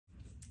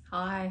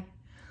Hi,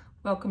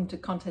 welcome to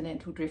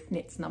Continental Drift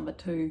Knits number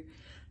 2.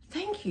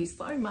 Thank you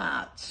so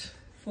much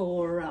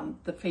for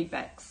the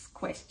feedbacks,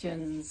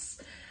 questions,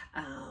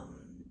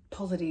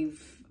 positive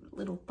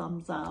little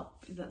thumbs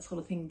up, that sort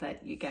of thing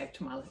that you gave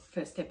to my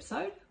first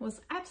episode. I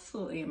was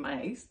absolutely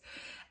amazed,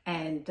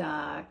 and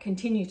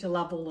continue to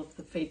love all of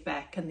the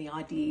feedback and the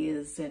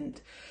ideas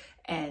and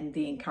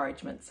the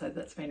encouragement. So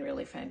that's been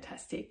really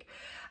fantastic.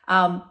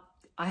 I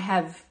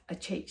have a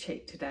cheat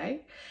sheet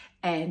today,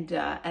 and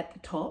at the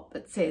top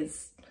it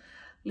says,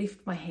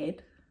 lift my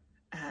head,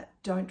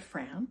 don't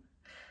frown,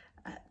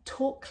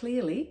 talk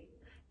clearly,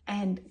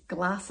 and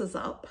glasses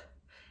up,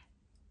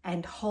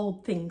 and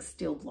hold things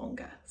still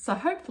longer. So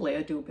hopefully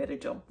I do a better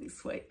job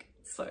this week.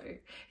 So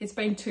it's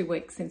been 2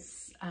 weeks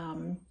since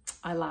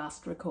I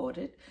last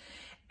recorded,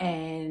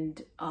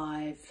 and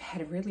I've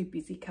had a really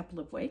busy couple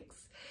of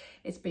weeks.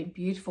 It's been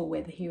beautiful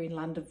weather here in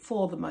London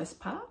for the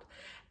most part,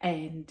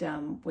 and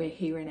we're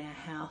here in our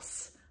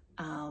house,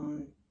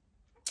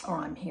 or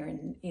I'm here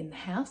in the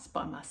house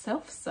by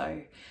myself.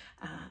 So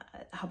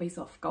hubby's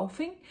off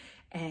golfing,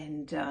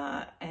 and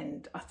I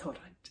thought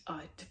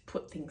I'd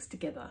put things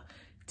together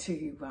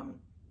to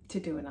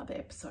do another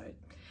episode.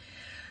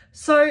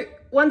 So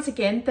once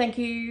again, thank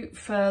you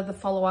for the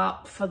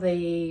follow-up, for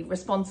the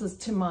responses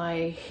to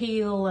my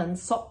heel and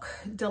sock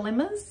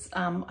dilemmas.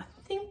 I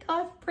think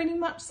I've pretty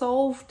much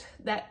solved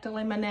that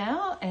dilemma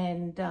now,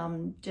 and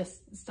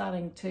just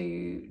starting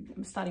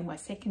my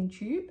second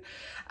tube.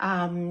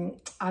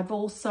 I've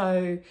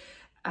also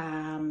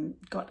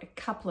got a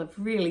couple of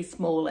really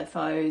small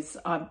FOs.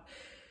 I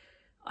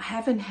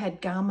haven't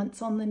had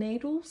garments on the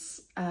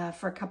needles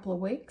for a couple of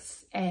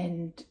weeks,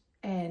 and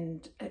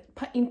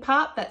in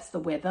part that's the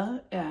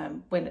weather.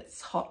 When it's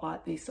hot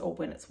like this, or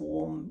when it's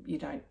warm, you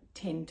don't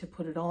tend to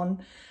put it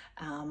on,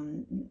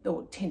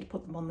 or tend to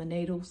put them on the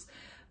needles.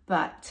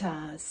 But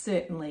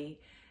certainly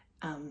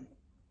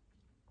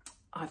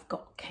I've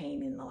got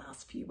keen in the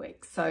last few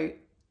weeks. So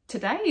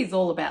today is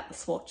all about the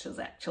swatches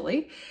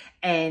actually,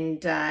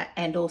 and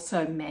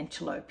also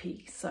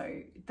Manchelopi.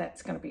 So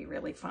that's going to be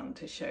really fun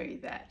to show you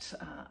that.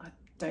 I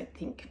don't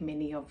think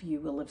many of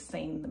you will have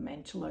seen the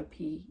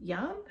Manchelopi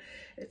yarn.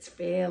 It's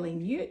fairly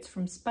new, it's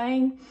from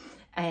Spain,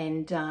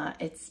 and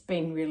it's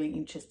been really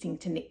interesting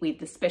to knit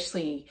with,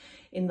 especially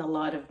in the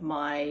light of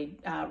my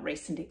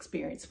recent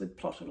experience with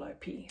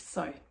Plotalopi.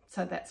 So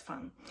that's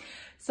fun.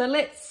 So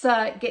let's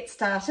get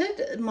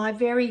started. My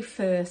very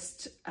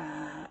first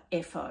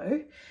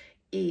FO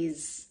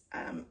is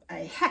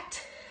a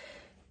hat.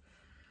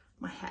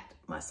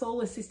 My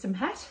solar system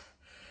hat.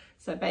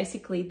 So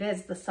basically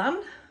there's the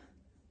sun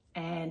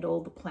and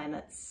all the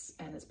planets,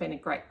 and it's been a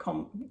great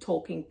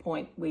talking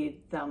point with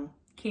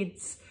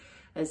kids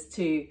as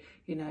to,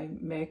 you know,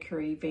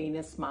 Mercury,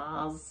 Venus,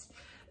 Mars,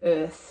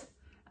 Earth,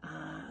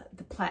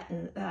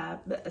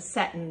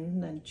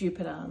 Saturn and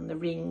Jupiter and the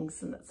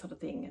rings and that sort of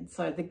thing. And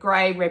so the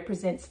grey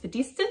represents the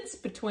distance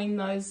between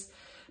those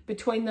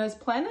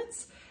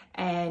planets,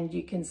 and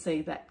you can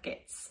see that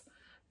gets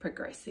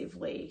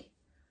progressively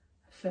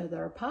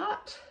further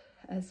apart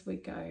as we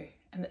go.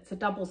 And it's a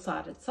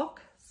double-sided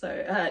sock,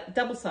 so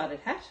double-sided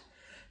hat.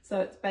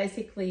 So it's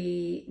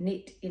basically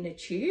knit in a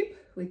tube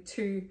with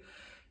two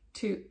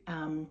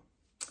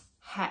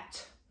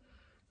hat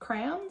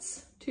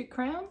crowns,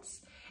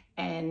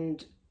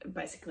 and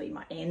basically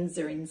my ends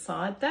are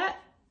inside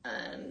that,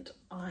 and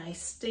I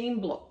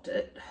steam blocked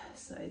it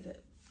so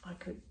that I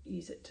could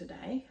use it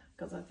today,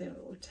 because I thought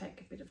it would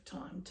take a bit of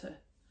time to.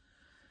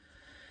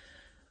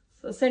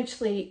 So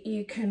essentially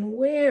you can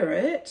wear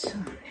it. Oh,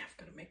 now I've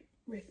got to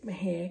wreck my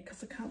hair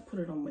because I can't put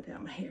it on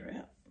without my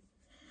hair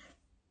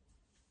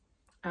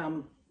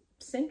out.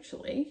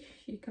 Essentially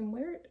you can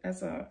wear it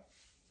as a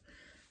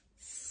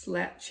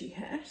slouchy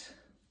hat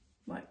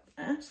like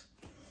that.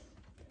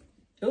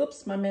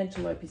 Oops, my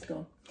Manchelopi's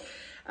gone.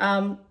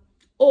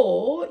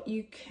 Or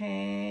you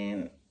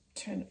can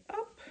turn it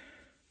up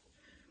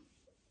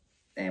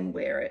and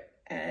wear it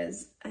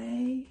as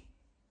a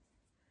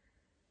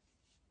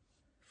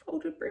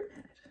folded brim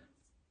hat.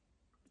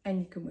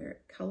 And you can wear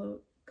it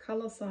colour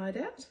side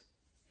out,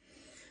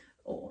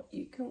 or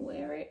you can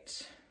wear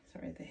it,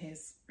 sorry, the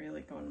hair's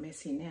really gone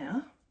messy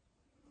now.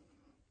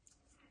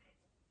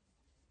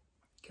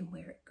 You can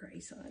wear it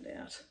grey side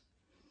out.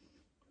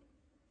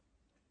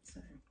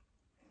 So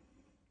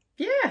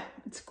yeah,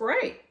 it's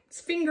great.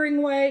 It's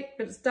fingering weight,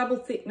 but it's double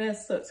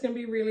thickness, so it's going to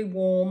be really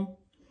warm.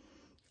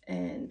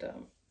 And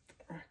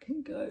I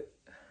can go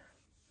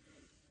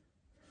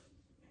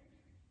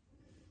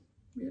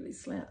really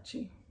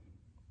slouchy.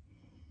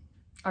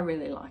 I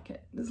really like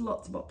it. There's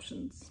lots of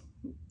options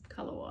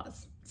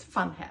colour-wise. It's a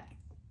fun hat.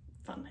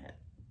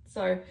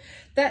 So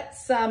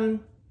that's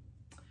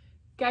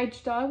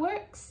Gauge Dye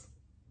Works.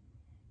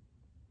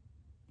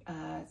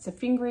 It's a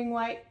fingering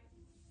weight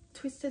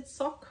twisted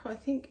sock. I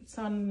think it's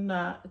on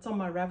my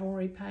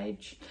Ravelry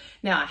page.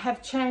 Now I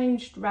have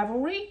changed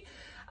Ravelry.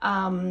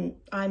 I'm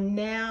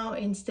now,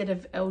 instead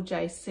of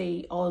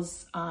LJC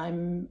Oz,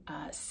 I'm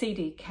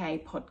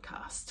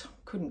CDKpodcast.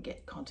 Couldn't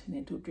get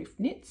Continental Drift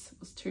Knits, it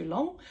was too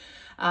long.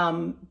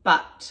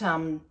 But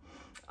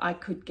I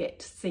could get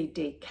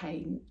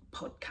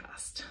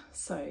CDKpodcast.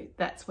 So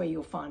that's where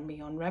you'll find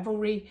me on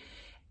Ravelry.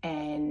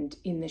 And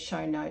in the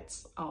show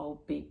notes,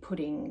 I'll be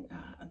putting,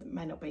 it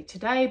may not be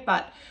today,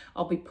 but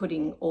I'll be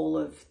putting all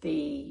of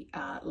the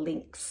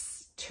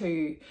links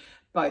to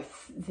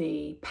both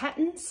the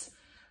patterns,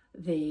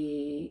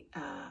 the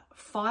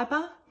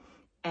fibre,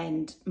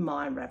 and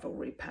my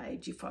Ravelry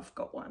page if I've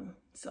got one.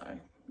 So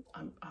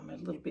I'm a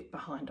little bit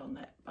behind on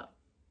that, but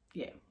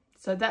yeah.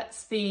 So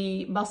that's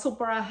the Muscle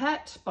Bra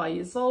hat by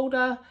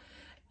Ysolda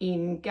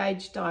in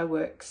Gauge Dye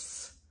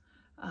Works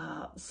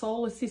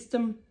solar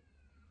system.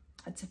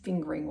 It's a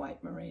fingering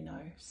weight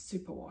merino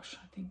superwash,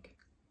 I think.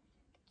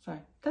 So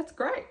that's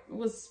great. It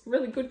was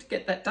really good to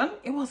get that done.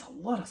 It was a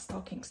lot of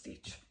stocking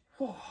stitch.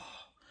 Oh,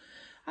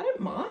 I don't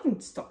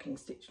mind stocking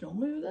stitch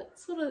normally. That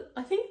sort of,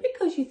 I think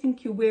because you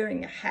think you're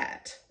wearing a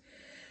hat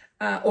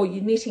or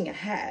you're knitting a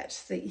hat,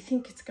 that you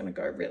think it's going to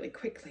go really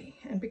quickly.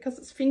 And because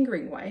it's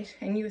fingering weight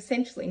and you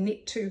essentially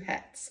knit 2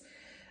 hats,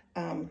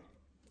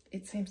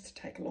 it seems to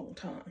take a long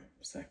time.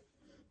 So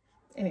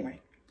anyway,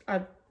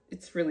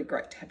 it's really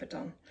great to have it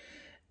done.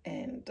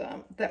 And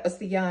that was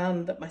the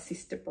yarn that my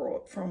sister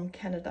brought from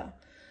Canada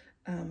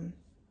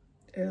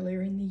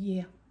earlier in the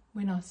year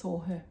when I saw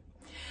her.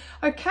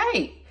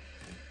 Okay,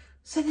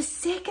 so the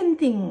second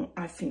thing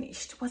I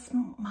finished was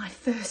my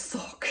first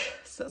sock.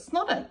 So it's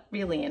not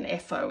really an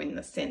FO in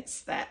the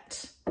sense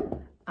that,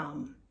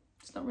 I've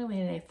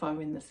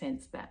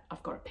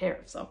got a pair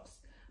of socks,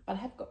 but I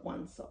have got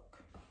one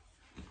sock.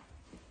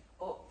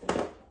 Oh,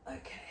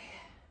 okay.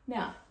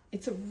 Now,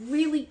 it's a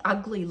really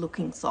ugly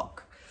looking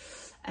sock.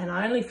 And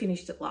I only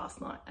finished it last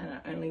night and I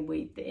only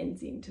weaved the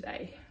ends in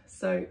today.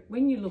 So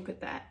when you look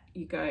at that,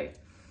 you go,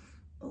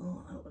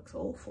 oh, that looks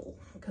awful,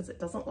 because it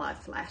doesn't lie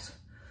flat.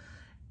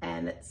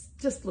 And it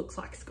just looks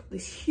like it's got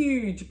this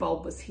huge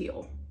bulbous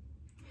heel.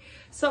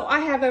 So I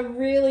have a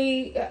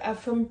really,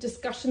 from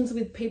discussions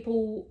with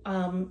people,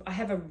 I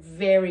have a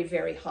very,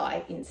 very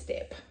high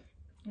instep,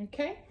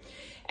 okay?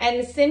 And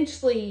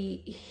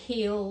essentially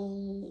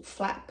heel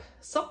flap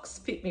socks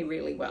fit me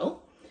really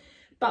well.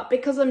 But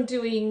because I'm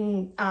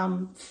doing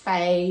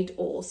fade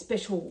or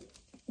special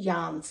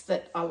yarns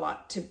that I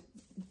like to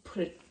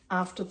put an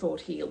afterthought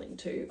heel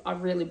into, I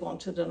really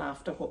wanted an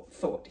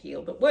afterthought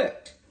heel that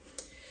worked.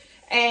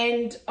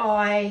 And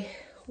I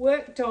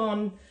worked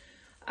on,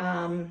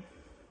 I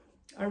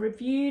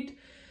reviewed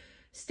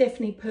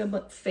Stephanie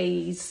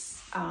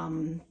Permott-Fee's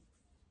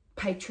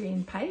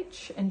Patreon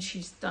page, and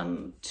she's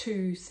done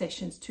 2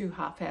 sessions, 2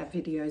 half-hour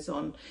videos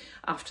on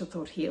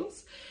afterthought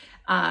heels.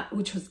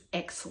 Which was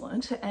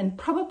excellent and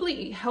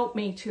probably helped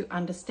me to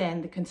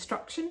understand the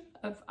construction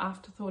of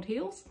afterthought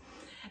heels.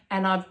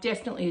 And I've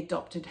definitely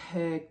adopted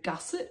her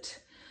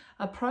gusset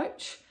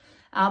approach,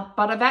 but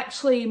I've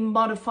actually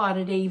modified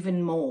it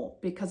even more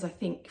because I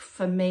think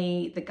for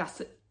me, the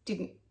gusset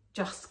didn't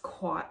just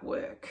quite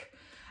work.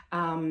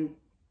 I'll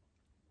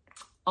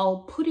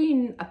put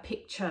in a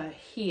picture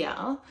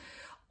here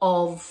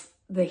of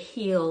the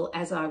heel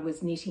as I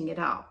was knitting it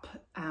up,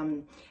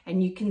 and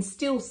you can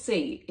still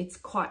see it's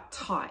quite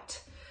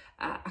tight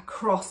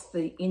across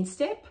the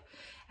instep,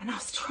 and I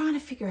was trying to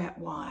figure out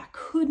why. I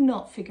could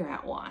not figure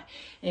out why.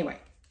 Anyway,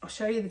 I'll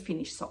show you the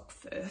finished sock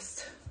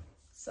first.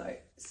 So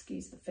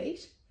excuse the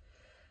feet.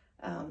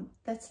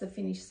 That's the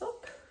finished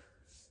sock.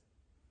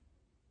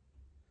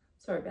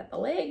 Sorry about the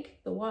leg,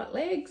 the white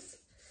legs,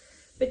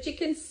 but you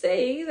can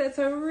see that's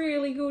a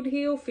really good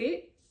heel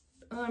fit.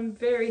 I'm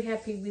very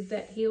happy with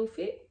that heel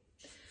fit.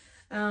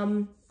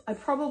 I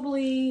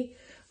probably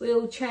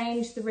will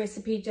change the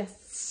recipe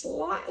just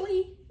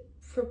slightly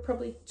for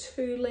probably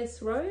 2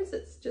 less rows.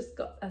 It's just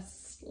got a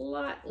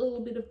slight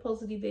little bit of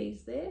positive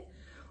ease there,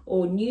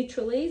 or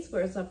neutral ease,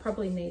 whereas I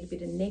probably need a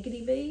bit of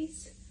negative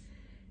ease.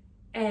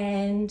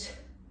 And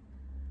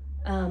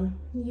I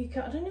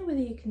don't know whether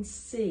you can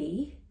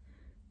see,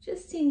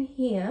 just in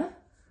here,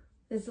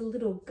 there's a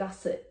little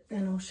gusset,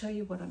 and I'll show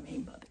you what I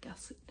mean by the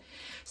gusset.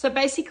 So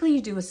basically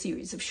you do a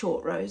series of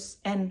short rows,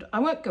 and I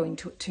won't go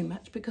into it too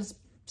much because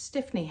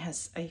Stephanie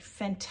has a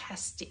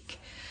fantastic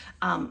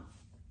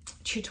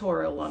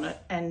tutorial on it,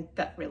 and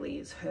that really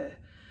is her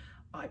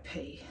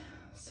IP.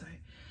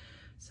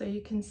 So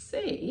you can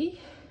see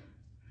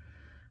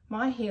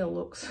my heel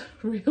looks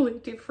really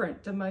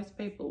different to most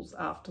people's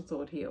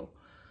afterthought heel.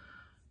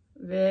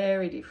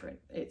 Very different.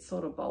 It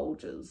sort of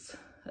bulges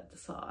at the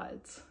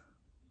sides.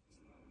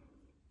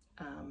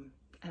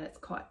 And it's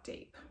quite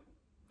deep.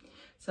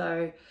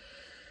 So,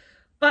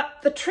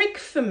 but the trick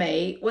for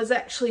me was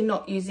actually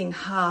not using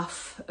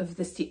half of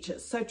the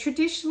stitches. So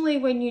traditionally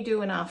when you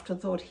do an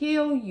afterthought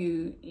heel,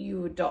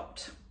 you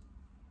adopt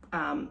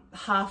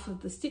half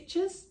of the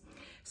stitches.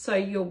 So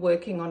you're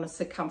working on a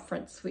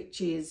circumference, which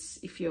is,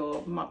 if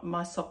you're,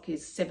 my sock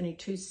is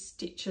 72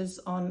 stitches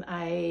on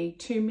a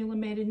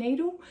 2mm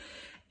needle,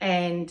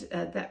 and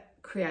that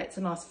creates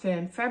a nice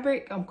firm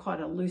fabric. I'm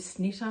quite a loose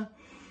knitter.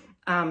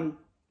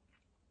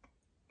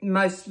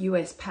 Most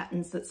US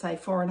patterns that say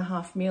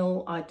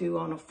 4.5mm, I do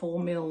on a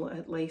 4mm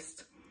at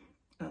least.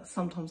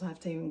 Sometimes I have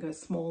to even go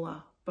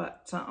smaller,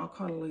 but I'm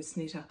quite a loose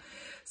knitter.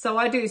 So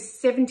I do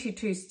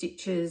 72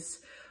 stitches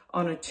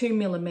on a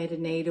 2mm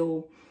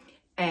needle,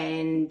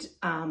 and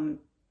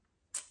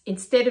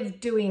instead of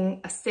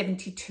doing a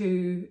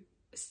 72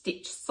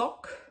 stitch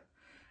sock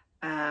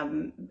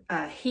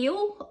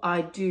heel,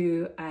 I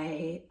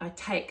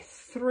take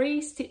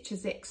 3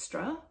 stitches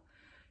extra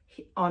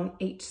on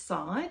each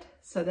side,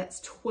 so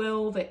that's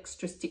 12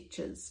 extra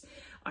stitches.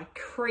 I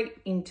creep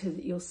into,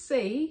 you'll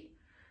see,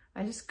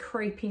 I just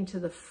creep into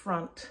the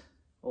front,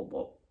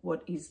 or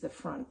what is the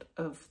front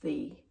of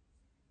the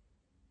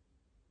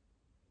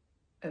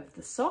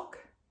sock,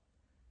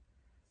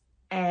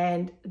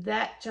 and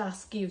that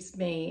just gives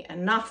me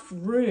enough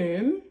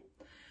room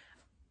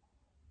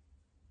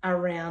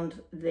around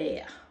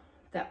there,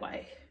 that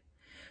way.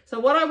 So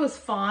what I was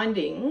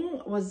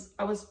finding was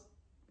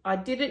I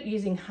did it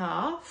using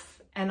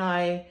half, and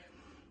I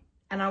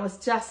was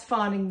just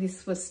finding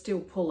this was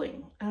still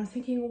pulling, and I'm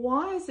thinking,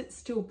 why is it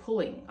still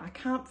pulling? I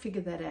can't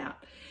figure that out.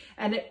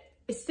 And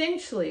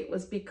essentially it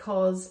was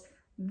because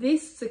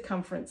this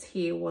circumference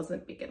here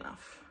wasn't big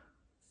enough.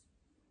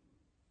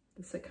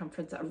 The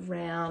circumference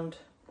around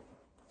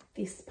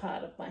this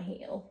part of my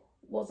heel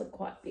wasn't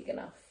quite big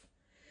enough.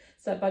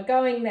 So by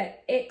going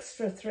that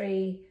extra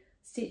 3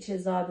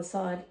 stitches either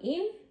side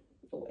in,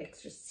 or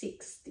extra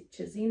 6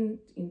 stitches in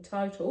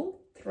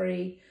total,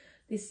 3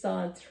 this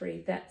side,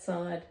 3 that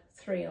side,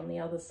 3 on the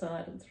other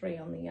side, and 3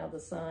 on the other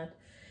side,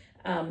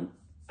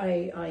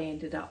 I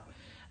ended up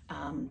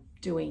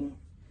doing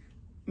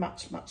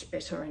much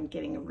better and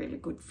getting a really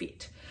good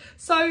fit.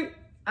 So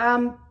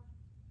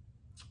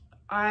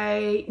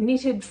I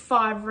knitted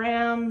 5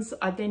 rounds.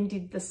 I then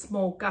did the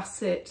small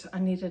gusset. I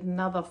knitted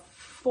another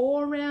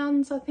 4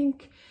 rounds, I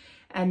think,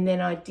 and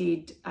then I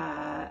did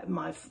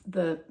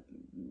the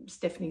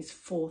Stephanie's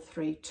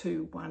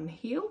 4-3-2-1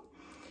 heel,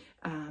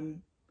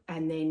 and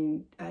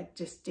then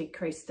just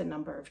decreased the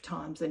number of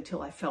times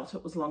until I felt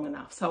it was long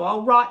enough. So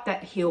I'll write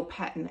that heel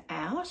pattern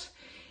out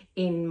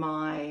in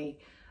my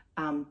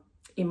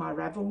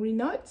Ravelry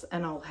notes,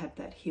 and I'll have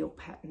that heel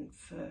pattern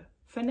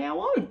for now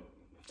on.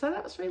 So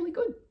that was really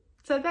good.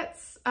 So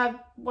that's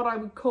what I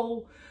would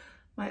call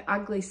my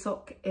ugly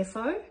sock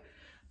FO,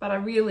 but I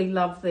really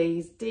love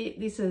these.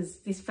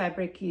 This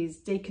fabric is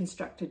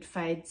Deconstructed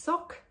Fade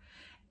Sock,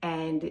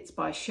 and it's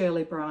by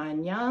Shirley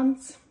Brian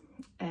Yarns,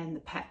 and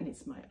the pattern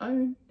is my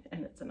own,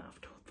 and it's an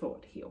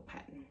afterthought heel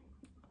pattern.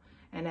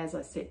 And as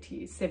I said to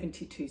you,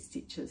 72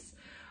 stitches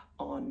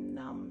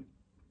on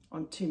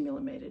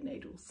 2mm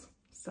needles.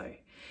 So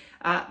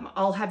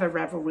I'll have a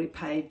Ravelry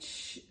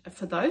page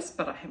for those,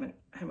 but I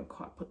haven't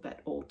quite put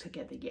that all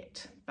together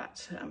yet.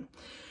 But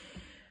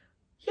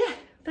yeah,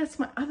 that's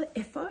my other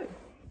FO.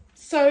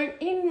 So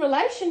in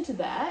relation to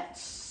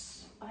that,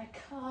 I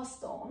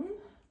cast on.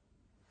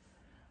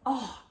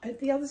 Oh,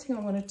 the other thing I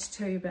wanted to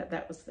tell you about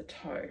that was the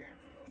toe.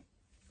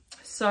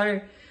 So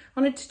I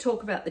wanted to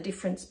talk about the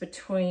difference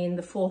between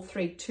the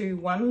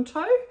 4-3-2-1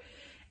 toe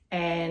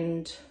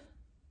and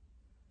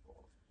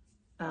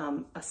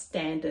a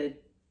standard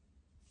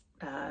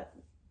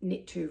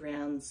knit 2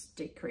 rounds,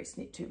 decrease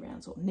knit 2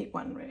 rounds, or knit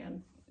 1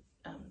 round.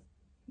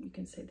 You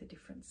can see the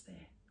difference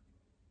there.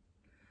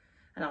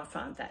 And I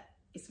find that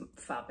is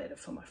far better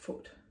for my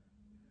foot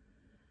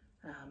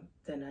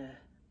than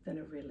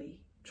a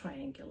really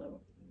triangular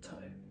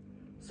toe.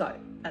 So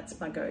that's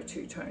my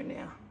go-to toe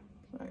now.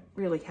 So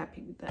really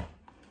happy with that.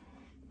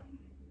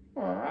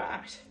 All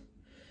right.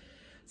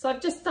 So I've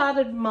just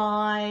started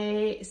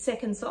my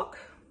second sock,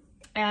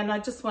 and I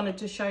just wanted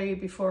to show you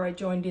before I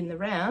joined in the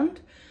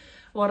round.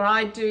 What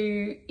I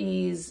do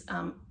is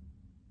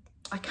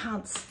I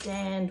can't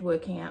stand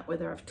working out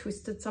whether I've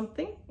twisted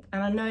something,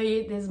 and I know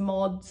there's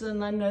mods,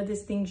 and I know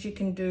there's things you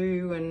can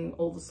do, and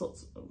all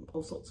sorts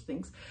of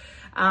things.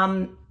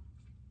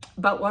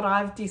 But what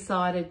I've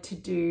decided to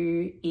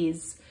do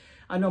is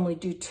I normally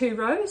do 2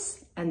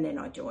 rows and then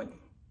I join,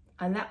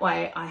 and that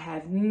way I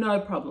have no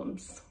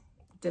problems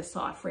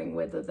deciphering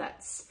whether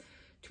that's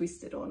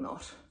twisted or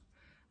not.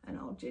 And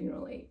I'll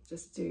generally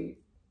just do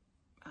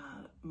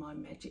my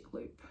magic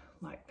loop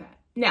like that.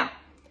 Now,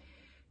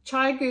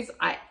 Chiagoos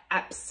I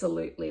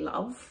absolutely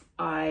love.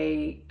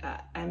 I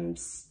am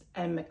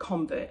a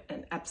convert,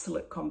 an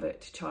absolute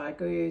convert to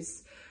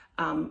Chiagoos.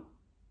 I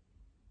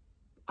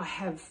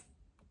have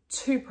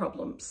 2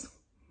 problems.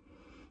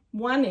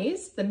 One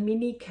is the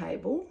mini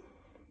cable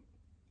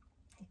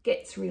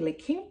gets really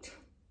kinked.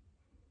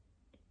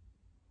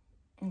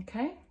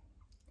 Okay,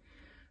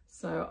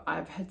 so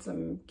I've had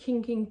some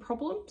kinking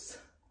problems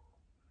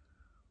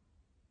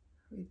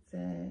with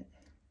the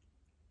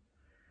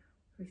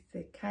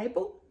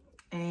cable,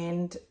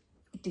 and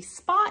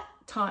despite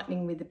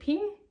tightening with a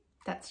pin,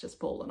 that's just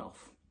fallen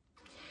off.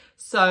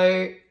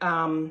 So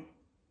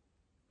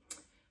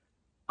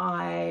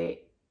I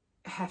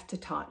have to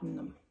tighten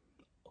them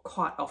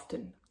quite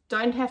often.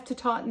 Don't have to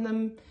tighten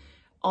them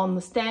on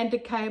the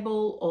standard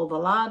cable or the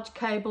large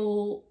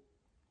cable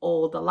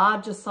or the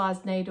larger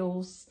size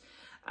needles,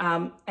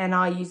 and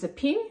I use a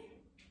pin.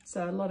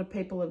 So a lot of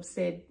people have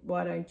said,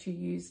 why don't you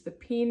use the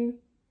pin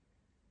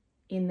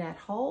in that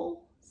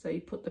hole? So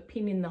you put the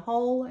pin in the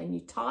hole and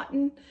you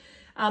tighten.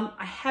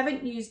 I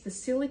haven't used the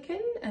silicone,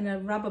 and a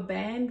rubber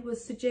band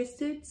was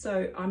suggested,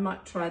 so I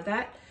might try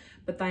that.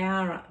 But they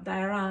are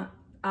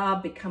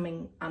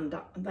coming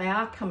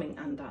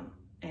undone,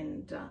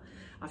 and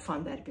I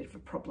find that a bit of a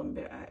problem.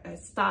 It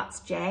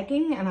starts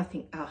jagging, and I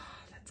think, oh,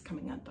 that's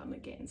coming undone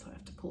again, so I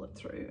have to pull it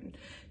through and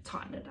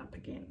tighten it up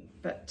again.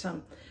 But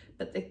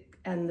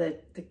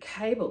the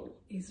cable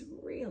is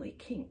really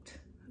kinked.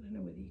 I don't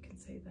know whether you can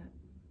see that.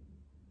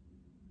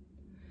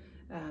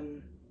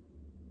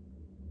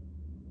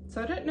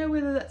 So I don't know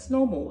whether that's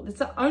normal.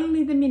 It's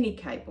only the mini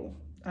cable.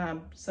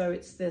 So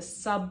it's the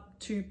sub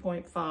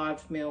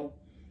 2.5 mil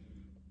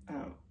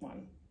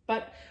one.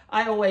 But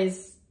I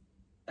always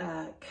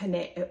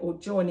connect or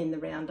join in the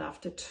round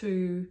after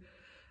two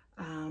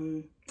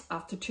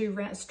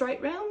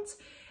straight rounds.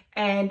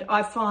 And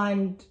I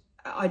find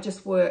I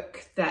just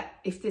work that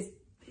if there's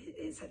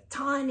a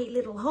tiny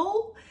little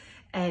hole,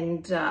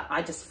 and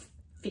I just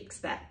fix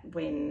that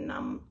when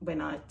I'm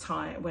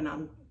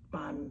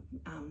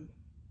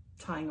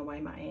tying away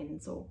my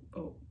ends or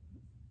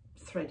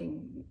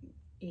threading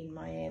in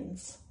my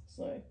ends.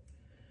 So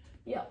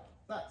yeah,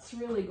 that's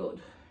really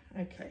good.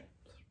 Okay,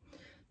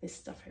 there's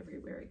stuff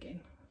everywhere again.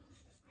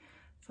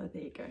 So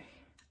there you go.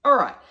 All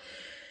right,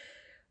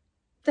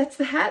 that's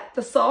the hat,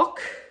 the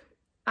sock.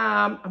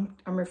 I'm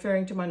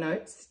referring to my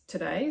notes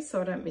today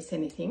so I don't miss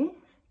anything.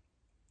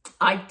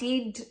 I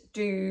did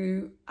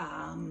do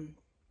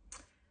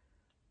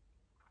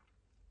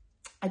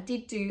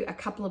a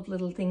couple of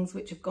little things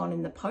which have gone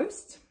in the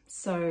post.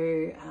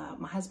 So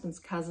my husband's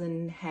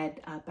cousin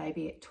had a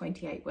baby at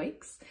 28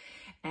 weeks,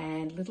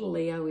 and little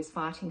Leo is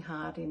fighting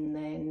hard in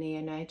the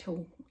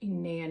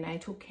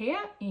neonatal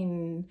care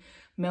in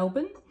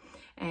Melbourne.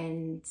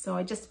 And so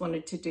I just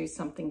wanted to do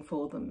something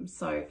for them.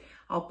 So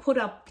I'll put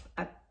up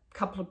a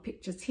couple of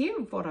pictures here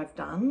of what I've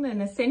done.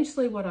 And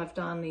essentially what I've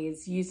done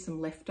is use some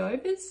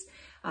leftovers,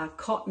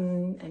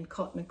 cotton and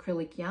cotton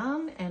acrylic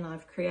yarn, and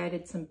I've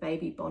created some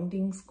baby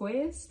bonding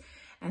squares.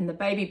 And the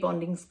baby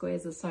bonding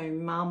squares are so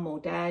mum or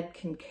dad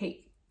can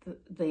keep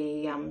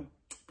the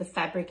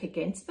fabric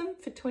against them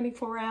for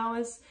 24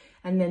 hours.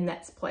 And then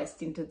that's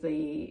placed into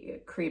the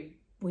crib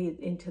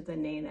into the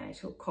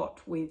neonatal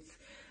cot with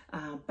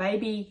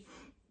baby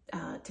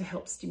to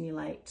help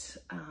stimulate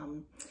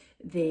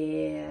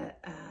their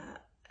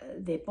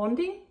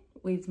bonding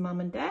with mum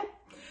and dad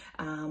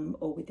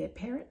or with their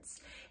parents.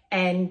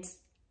 And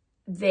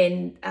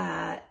then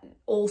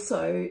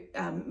also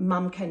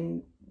mum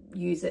can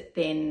use it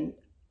then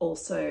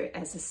also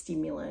as a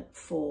stimulant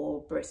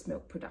for breast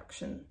milk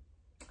production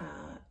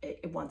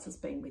once it's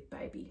been with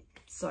baby.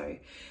 So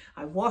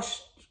I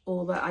washed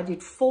I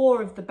did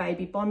 4 of the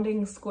baby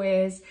bonding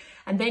squares,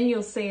 and then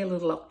you'll see a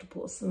little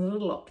octopus, and the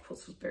little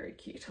octopus was very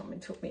cute. I mean,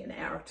 it took me an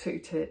hour or two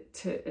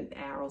an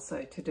hour or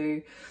so to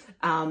do.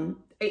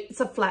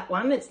 It's a flat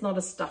one, it's not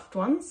a stuffed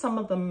one. Some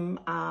of them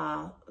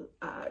are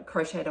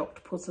crocheted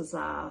octopuses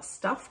are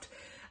stuffed,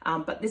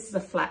 but this is a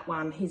flat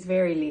one. He's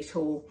very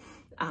little.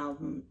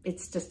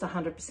 It's just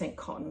 100%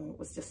 cotton. It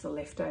was just a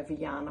leftover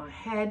yarn I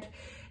had,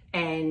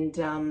 and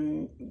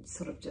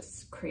sort of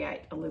just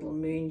create a little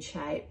moon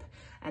shape.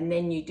 And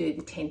then you do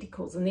the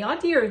tentacles. And the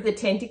idea of the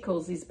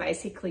tentacles is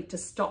basically to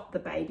stop the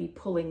baby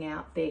pulling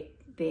out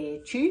their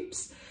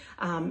tubes.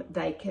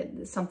 They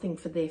can, something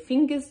for their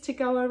fingers to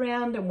go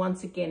around. And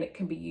once again, it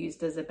can be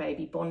used as a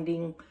baby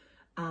bonding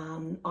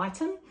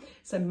item.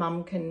 So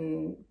mum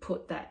can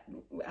put that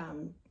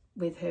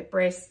with her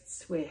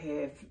breasts where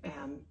her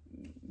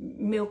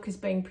milk is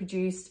being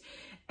produced,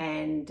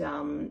 and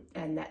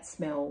that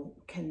smell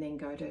can then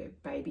go to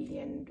baby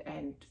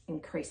and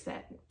increase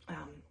that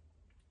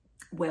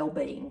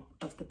well-being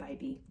of the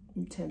baby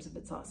in terms of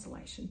its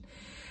isolation.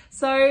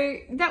 So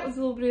that was a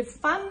little bit of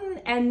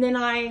fun. And then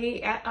I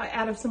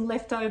out of some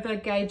leftover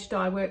Gauge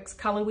Dye Works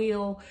colour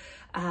wheel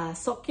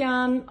sock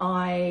yarn,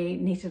 I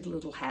knitted a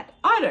little hat.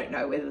 I don't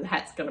know whether the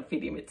hat's going to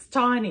fit him, it's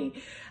tiny,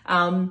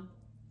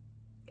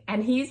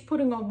 and he's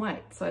putting on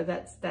weight, so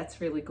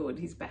that's really good.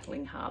 He's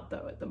battling hard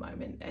though at the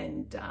moment,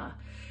 and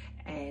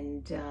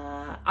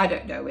I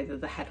don't know whether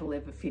the hat will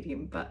ever fit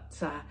him,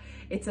 but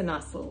it's a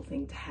nice little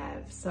thing to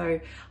have. So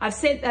I've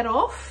sent that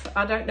off.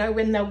 I don't know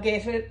when they'll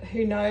get it.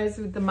 Who knows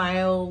with the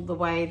mail, the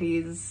way it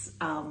is.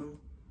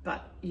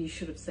 But you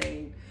should have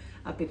seen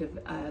a bit of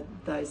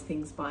those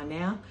things by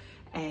now.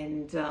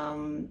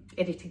 And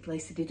editing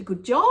Lisa did a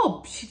good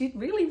job. She did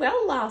really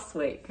well last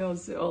week. A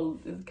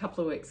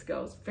couple of weeks ago.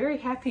 I was very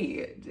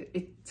happy.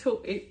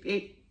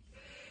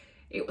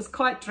 It was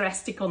quite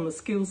drastic on the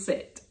skill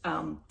set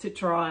to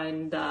try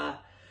and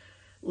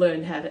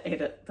learn how to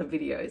edit the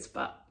videos,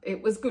 but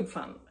it was good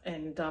fun,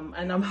 and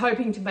I'm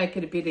hoping to make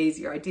it a bit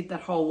easier. I did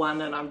that whole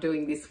one, and I'm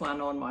doing this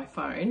one on my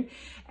phone,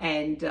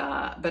 and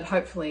but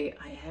hopefully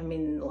I am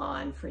in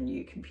line for a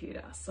new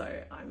computer,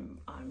 so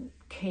I'm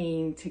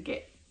keen to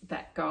get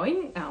that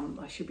going.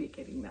 I should be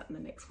getting that in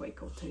the next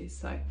week or two,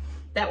 so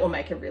that will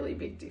make a really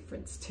big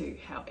difference to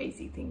how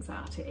easy things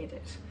are to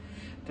edit.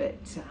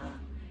 But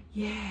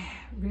yeah,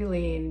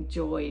 really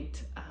enjoyed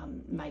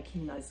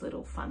making those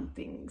little fun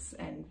things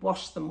and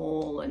washed them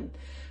all. And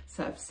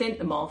so I've sent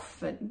them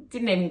off and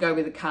didn't even go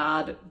with a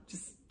card,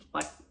 just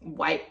like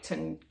wait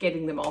and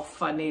getting them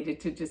off. I needed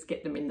to just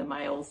get them in the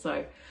mail.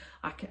 So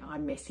I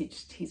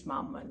messaged his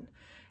mum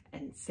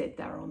and said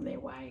they're on their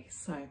way.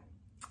 So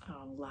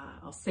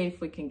I'll see if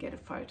we can get a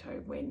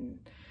photo when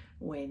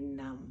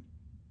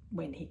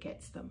he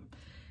gets them.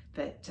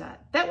 But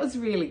that was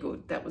really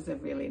good. That was a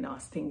really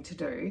nice thing to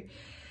do.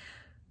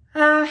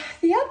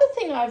 The other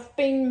thing I've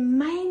been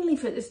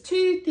there's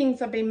two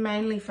things I've been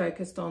mainly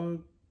focused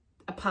on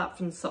apart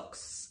from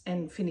socks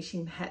and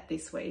finishing the hat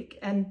this week,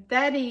 and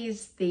that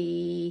is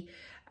the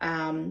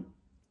some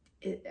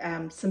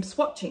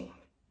swatching.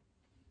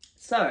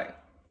 So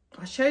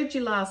I showed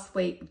you last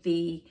week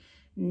the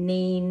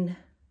Neen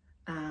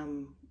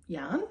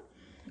yarn,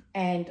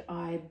 and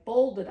I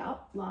balled it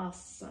up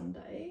last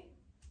Sunday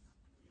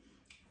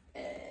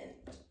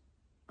and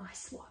I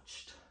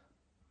swatched.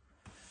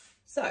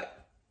 So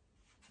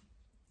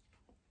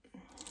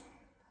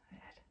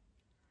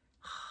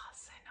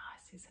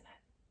isn't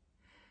it?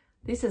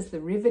 This is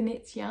the River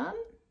Knits yarn.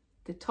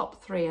 The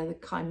top three are the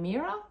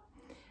Chimera,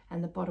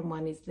 and the bottom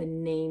one is the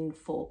Neen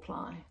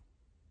 4-ply.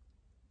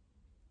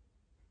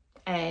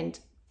 And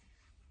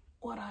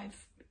what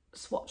I've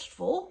swatched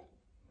for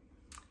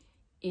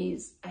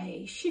is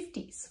a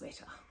shifty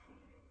sweater.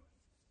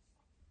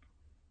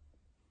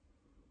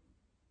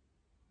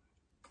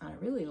 I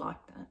really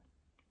like that.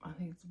 I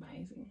think it's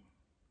amazing.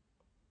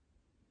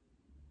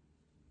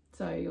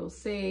 So you'll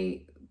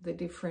see the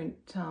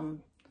different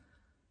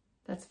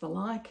that's the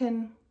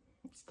lichen,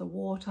 it's the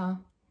water,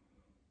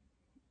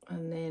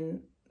 and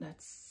then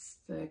that's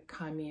the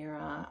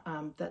Chimera,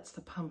 that's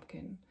the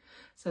pumpkin.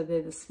 So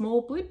they're the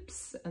small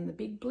blips and the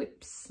big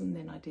blips, and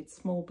then I did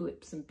small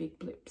blips and big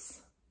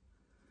blips.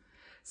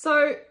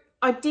 So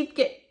I did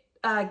get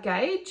a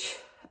gauge,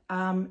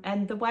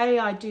 and the way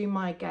I do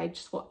my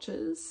gauge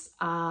swatches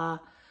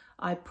are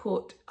I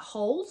put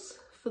holes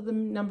for the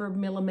number of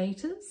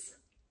millimeters.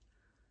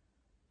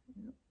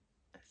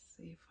 Let's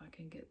see if I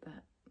can get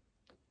that.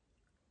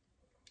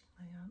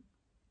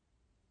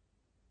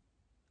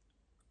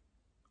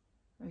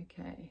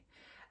 Okay,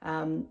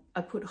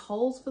 I put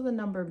holes for the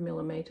number of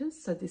millimeters,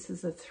 so this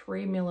is a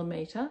 3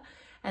 millimeter,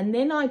 and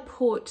then I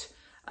put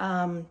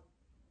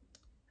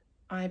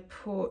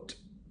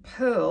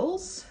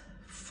pearls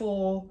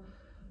for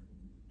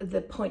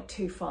the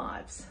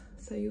 0.25s.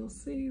 So you'll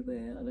see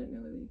there, I don't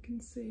know whether you can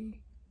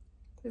see,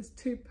 there's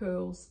 2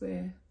 pearls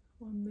there,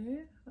 one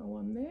there and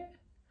one there,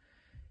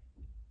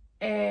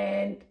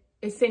 and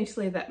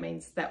essentially that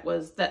means that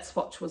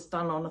swatch was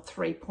done on a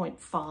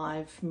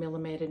 3.5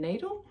 millimeter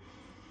needle.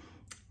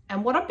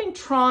 And what I've been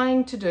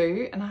trying to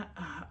do, and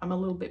I'm a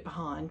little bit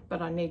behind,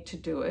 but I need to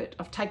do it,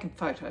 I've taken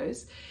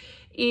photos,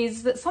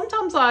 is that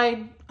sometimes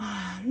I'm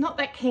not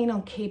that keen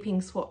on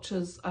keeping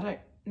swatches. I don't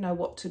know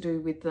what to do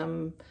with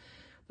them.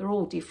 They're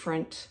all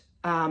different.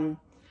 So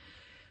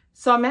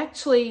I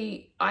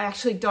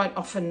actually don't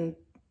often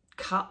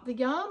cut the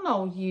yarn.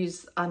 I'll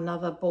use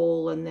another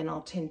ball and then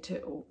I'll tend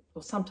to,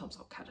 or sometimes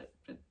I'll cut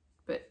it,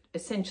 but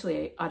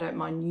essentially I don't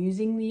mind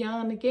using the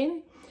yarn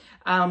again.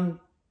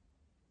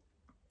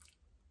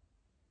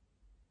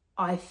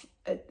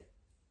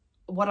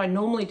 What I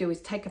normally do is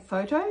take a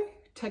photo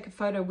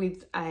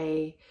with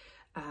a,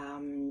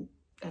 and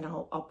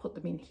I'll put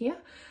them in here,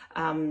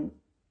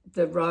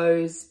 the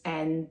rows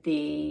and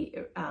the,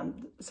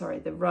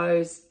 the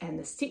rows and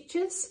the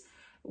stitches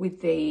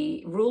with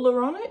the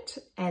ruler on it,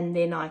 and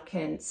then I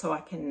can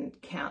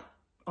count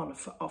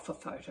off a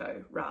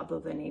photo rather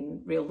than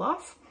in real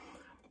life.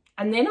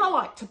 And then I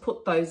like to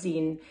put those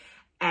in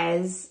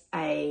as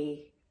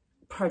a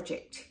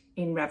project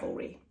in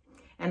Ravelry,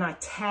 and I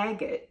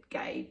tag it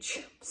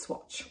gauge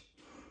swatch.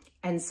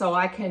 And so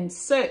I can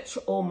search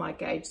all my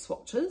gauge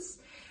swatches,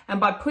 and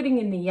by putting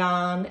in the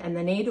yarn and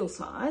the needle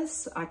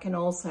size, I can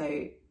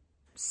also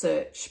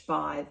search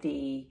by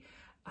the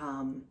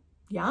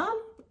yarn,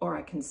 or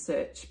I can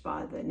search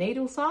by the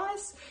needle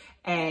size,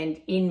 and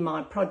in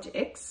my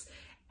projects,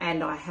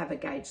 and I have a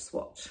gauge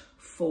swatch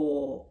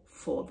for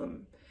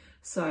them.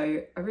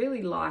 So I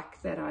really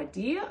like that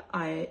idea.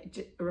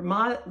 It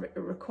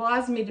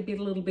requires me to be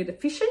a little bit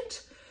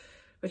efficient,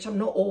 which I'm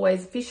not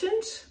always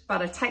efficient,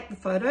 but I take the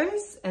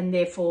photos and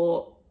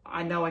therefore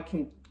I know I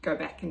can go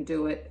back and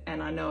do it,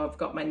 and I know I've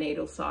got my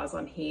needle size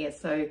on here.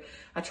 So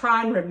I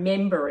try and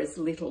remember as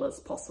little as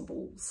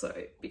possible, so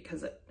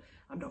because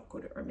I'm not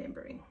good at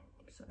remembering.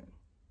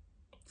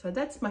 So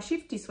that's my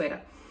shifty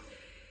sweater.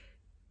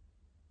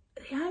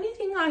 The only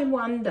thing I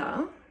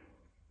wonder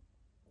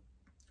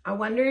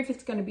if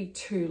it's going to be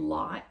too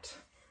light.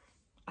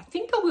 I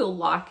think I will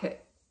like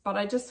it, but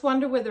I just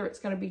wonder whether it's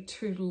going to be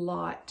too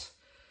light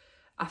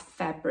a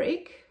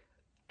fabric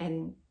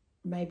and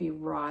maybe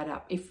right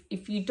up.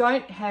 If you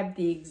don't have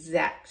the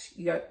exact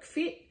yoke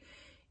fit,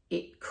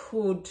 it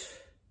could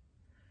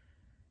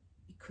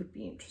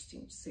be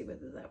interesting to see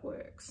whether that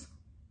works.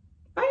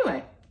 But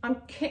anyway, I'm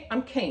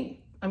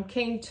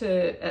keen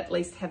to at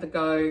least have a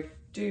go,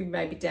 do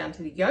maybe down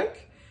to the yoke,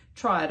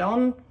 try it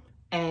on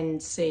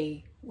and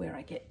see where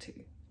I get to.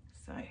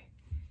 So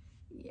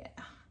yeah,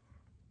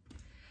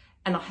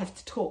 and I have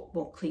to talk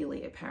more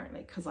clearly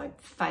apparently, because I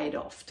fade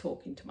off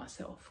talking to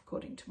myself,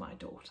 according to my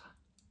daughter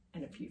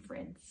and a few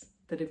friends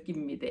that have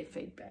given me their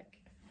feedback.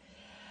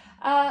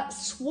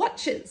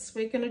 Swatches,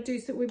 we've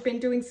been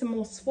doing some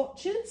more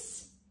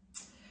swatches.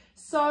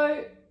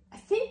 So I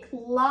think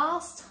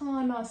last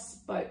time I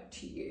spoke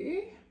to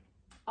you,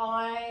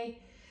 I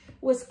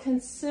was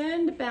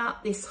concerned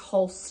about this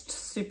Holst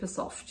Super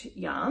Soft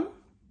yarn,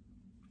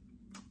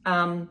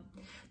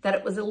 that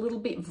it was a little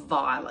bit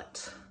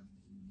violet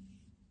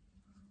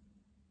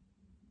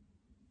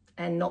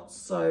and not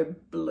so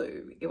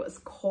blue. It was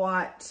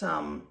quite,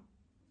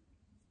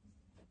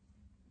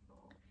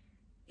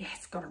 yeah,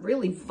 it's got a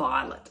really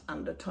violet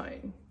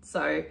undertone,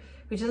 so,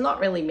 which is not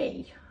really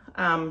me.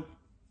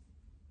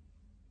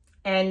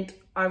 And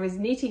I was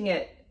knitting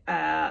it,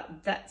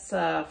 that's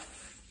a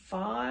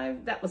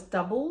 5, that was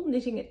double,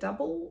 knitting it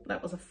double.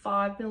 That was a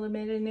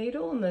 5mm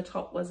needle, and the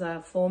top was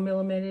a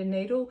 4mm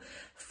needle.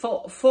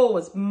 4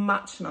 was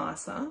much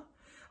nicer.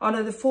 Oh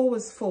no, the 4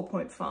 was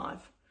 4.5,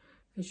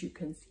 as you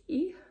can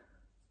see.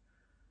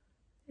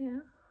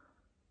 Yeah,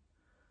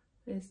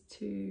 there's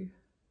two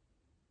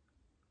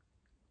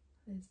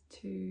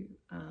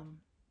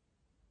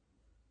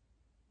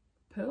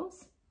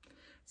pearls.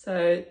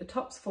 So the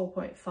top's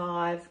 4.5.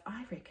 I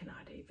reckon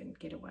I'd even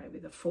get away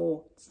with a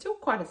 4. It's still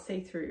quite a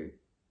see-through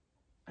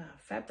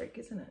fabric,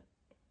 isn't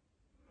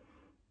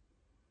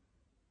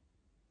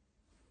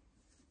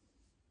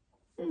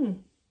it?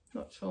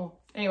 Not sure.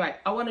 Anyway,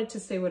 I wanted to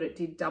see what it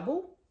did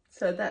double.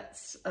 So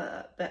that's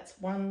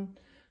one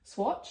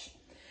swatch.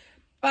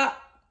 But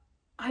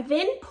I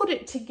then put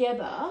it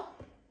together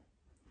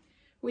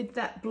with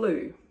that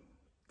blue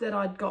that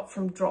I'd got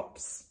from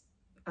Drops.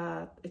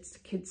 It's the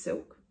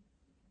Kidsilk.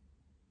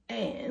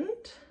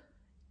 And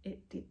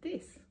it did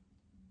this.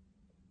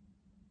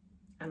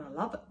 And I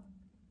love it.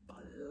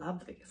 I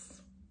love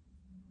this.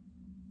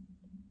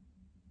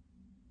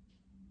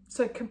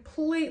 So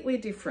completely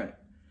different.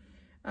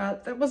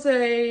 That was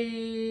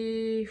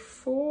a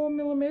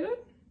 4mm.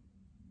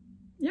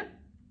 Yep.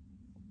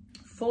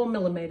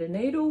 4mm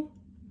needle.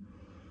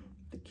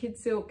 The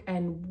Kidsilk,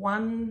 and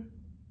one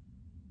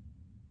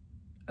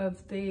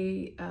of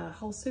the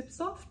Holst Super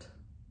Soft.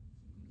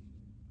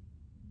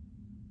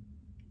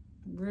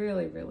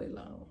 Really, really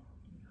low.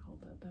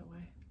 Hold that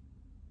way.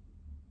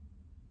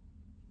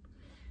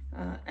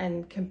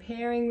 And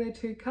comparing the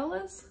two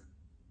colors,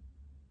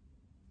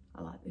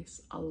 I like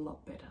this a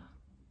lot better.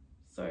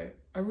 So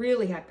I'm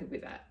really happy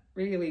with that.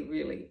 Really,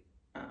 really,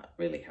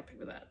 really happy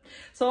with that.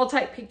 So I'll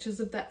take pictures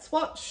of that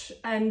swatch,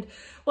 and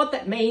what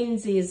that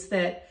means is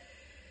that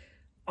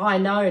I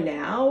know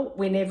now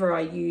whenever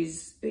I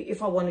use,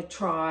 if I want to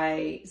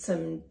try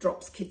some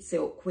Drops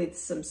Kidsilk with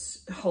some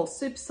Holst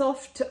Super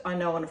Soft, I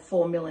know on a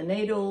 4mm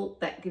needle,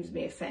 that gives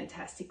me a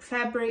fantastic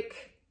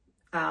fabric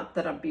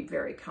that I'd be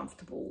very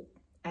comfortable,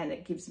 and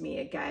it gives me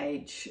a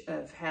gauge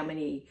of how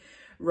many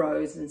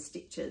rows and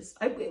stitches.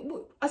 I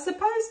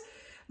suppose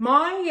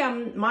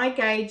my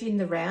gauge in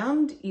the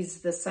round is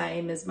the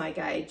same as my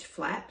gauge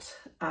flat.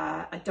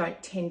 I don't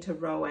tend to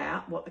row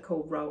out, what they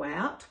call row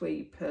out, where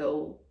your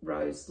purl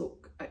rows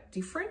look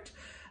different.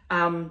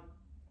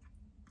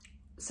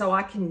 So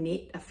I can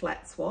knit a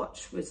flat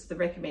swatch, was the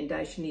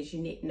recommendation is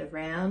you knit in a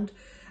round.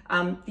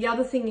 The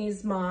other thing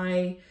is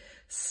my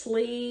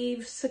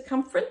sleeve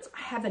circumference.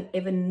 I haven't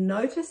ever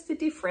noticed a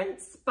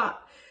difference,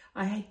 but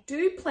I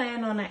do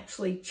plan on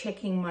actually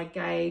checking my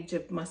gauge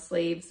of my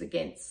sleeves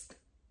against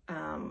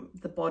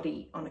the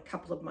body on a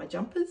couple of my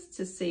jumpers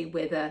to see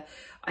whether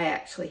I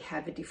actually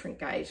have a different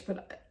gauge,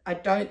 but I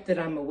don't that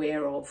I'm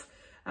aware of.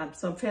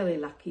 So I'm fairly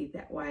lucky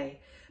that way.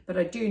 But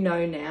I do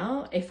know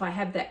now, if I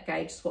have that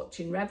gauge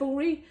swatch in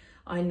Ravelry,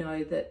 I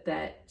know that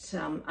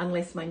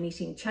unless my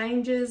knitting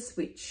changes,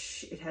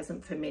 which it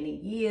hasn't for many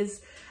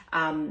years,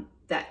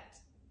 that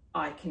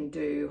I can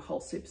do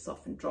Holst Super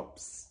Soft and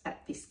Drops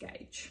at this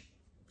gauge.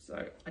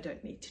 So I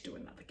don't need to do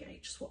another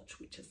gauge swatch,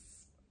 which is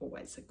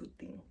always a good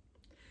thing.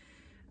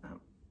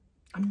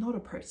 I'm not a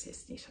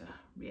process knitter,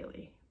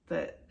 really,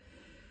 but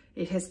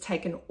it has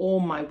taken all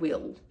my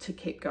will to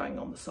keep going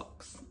on the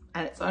socks.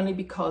 And it's only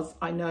because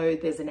I know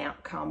there's an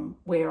outcome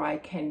where I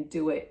can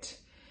do it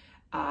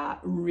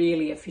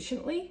really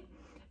efficiently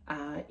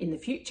in the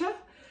future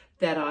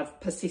that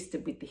I've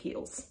persisted with the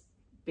heels,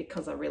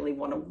 because I really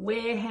want to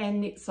wear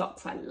hand knit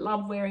socks. I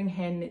love wearing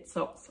hand knit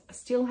socks. I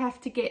still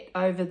have to get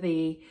over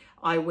the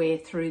I wear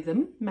through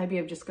them. Maybe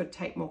I've just got to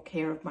take more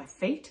care of my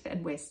feet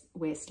and wear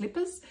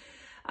slippers.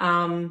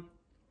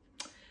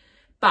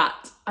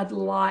 But I'd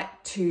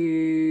like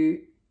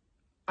to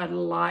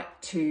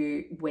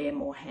wear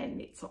more hand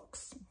knit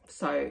socks.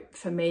 So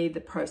for me, the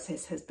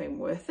process has been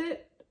worth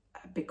it,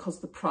 because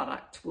the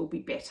product will be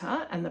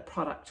better and the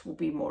product will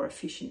be more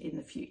efficient in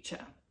the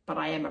future. But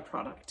I am a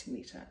product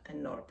knitter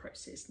and not a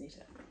process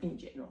knitter in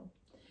general.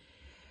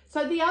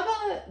 So the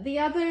other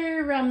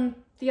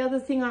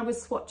thing I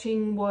was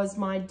swatching was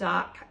my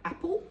dark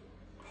apple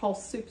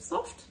Holst Super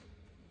Soft,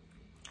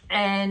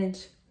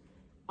 and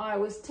I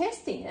was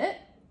testing it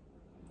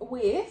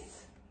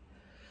with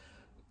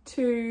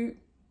 2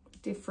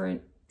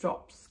 different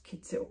drops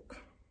Kidsilk.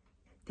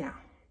 Yeah,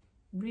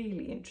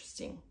 really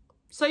interesting.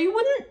 So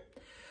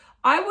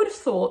I would have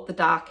thought the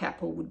dark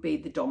apple would be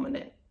the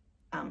dominant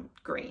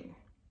green.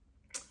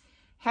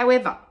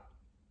 However,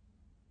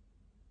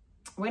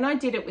 when I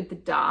did it with the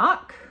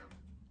dark,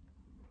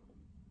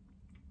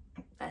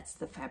 that's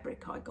the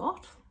fabric I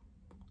got.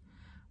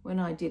 When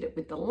I did it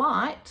with the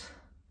light,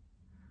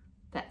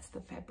 that's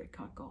the fabric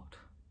I got,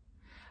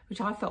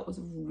 which I felt was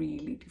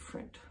really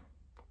different.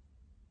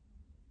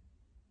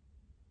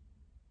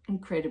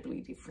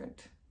 Incredibly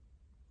different.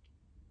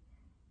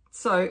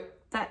 So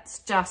that's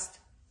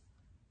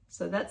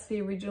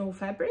the original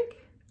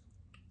fabric,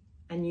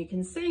 and you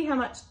can see how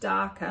much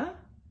darker.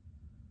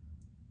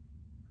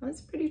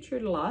 That's pretty true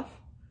to life.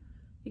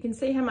 You can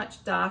see how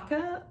much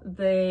darker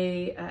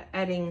they are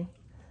adding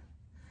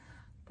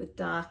the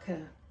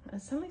darker,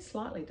 it's only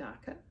slightly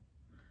darker,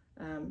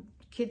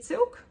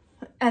 Kidsilk,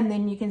 and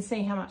then you can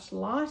see how much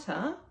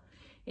lighter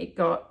it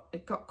got.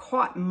 It got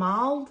quite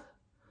mild.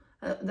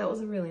 That was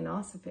a really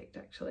nice effect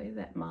actually,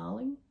 that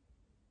marling.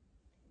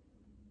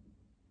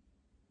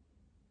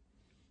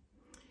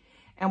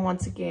 And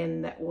once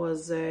again, that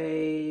was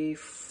a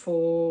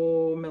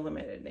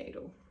 4mm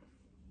needle.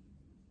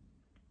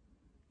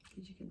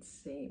 As you can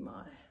see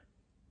my,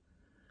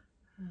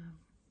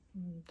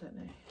 don't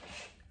know.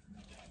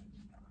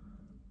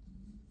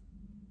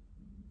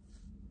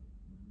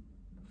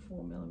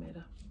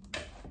 $4mm.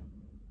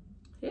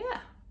 Yeah,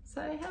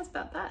 so how's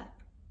about that?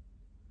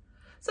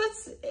 So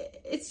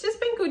it's just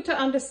been good to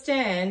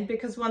understand,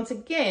 because once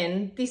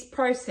again, this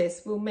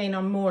process will mean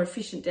I'm more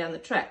efficient down the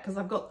track, because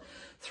I've got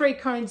 3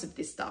 cones of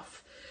this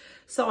stuff.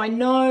 So I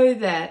know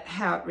that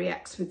how it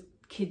reacts with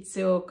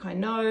Kidsilk. I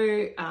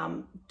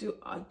know, do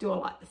I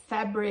like the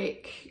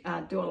fabric?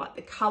 Do I like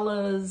the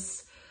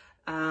colors?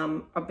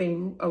 I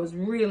was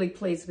really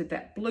pleased with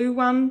that blue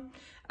one.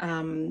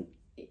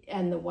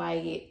 And the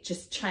way it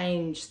just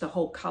changed the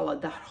whole color,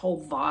 that whole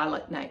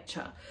violet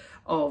nature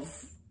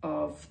of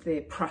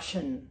the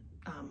Prussian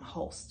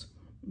Holst.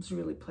 I was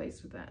really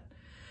pleased with that.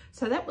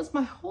 So that was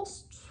my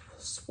Holst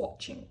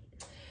swatching.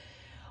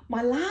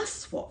 My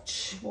last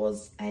swatch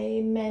was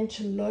a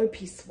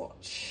Manchelopi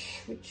swatch,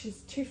 which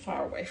is too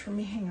far away from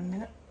me. Hang on a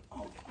minute,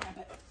 I'll grab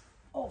it.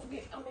 Oh,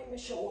 forget, I'm in my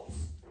shorts.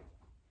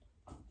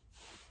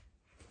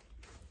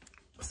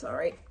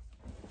 Sorry,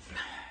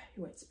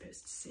 you weren't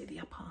supposed to see the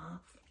upper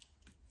half.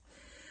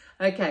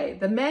 Okay,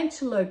 the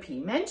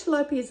Manchelopi.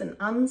 Manchelopi is an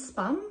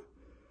unspun.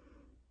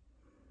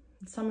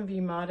 Some of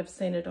you might have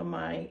seen it on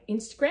my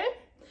Instagram.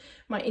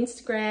 My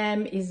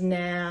Instagram is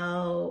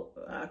now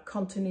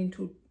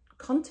Continental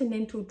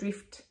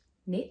Drift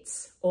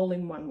Knits, all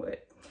in one word.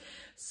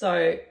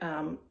 So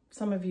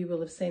some of you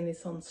will have seen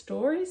this on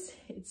stories.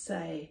 It's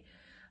a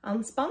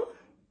unspun,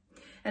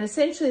 and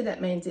essentially that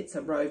means it's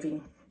a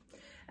roving.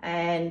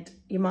 And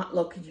you might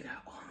look and you go,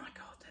 oh my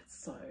God, that's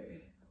so,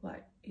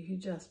 like, you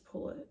just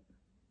pull it.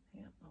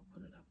 Yeah, I'll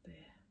put it up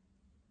there.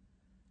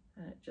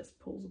 And it just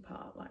pulls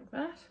apart like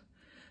that.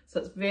 So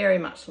it's very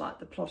much like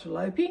the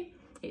Plotalopi.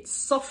 It's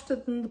softer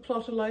than the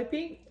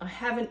Plotalopi. I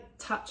haven't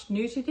touched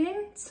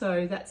Nutiden,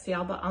 so that's the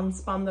other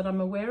unspun that I'm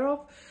aware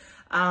of.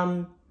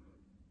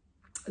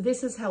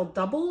 This is held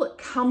double. It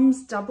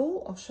comes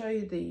double. I'll show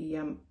you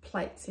the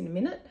plates in a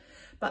minute.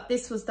 But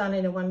this was done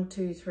in a 1,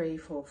 2, 3,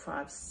 4,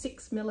 5,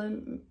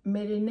 6mm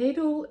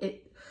needle.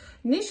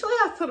 Initially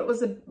I thought it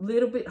was a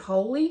little bit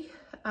holy.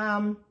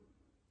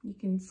 You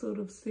can sort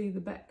of see the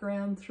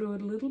background through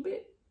it a little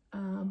bit.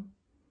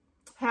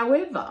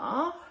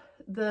 However,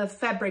 the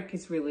fabric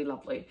is really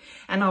lovely,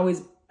 and I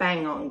was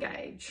bang on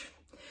gauge.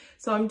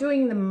 So I'm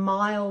doing the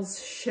Miles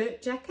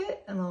shirt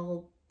jacket, and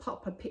I'll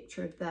pop a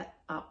picture of that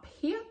up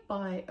here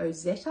by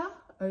Ozetta,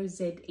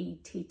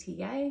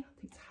 O-Z-E-T-T-A. I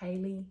think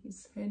Hayley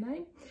is her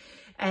name.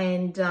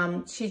 And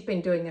she's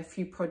been doing a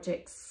few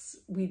projects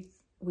with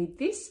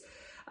this.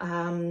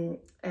 And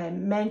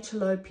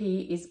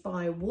Manchelopi is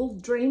by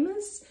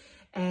Wooldreamers,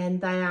 and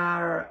they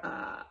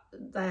are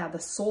the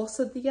source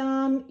of the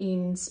yarn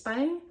in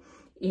Spain,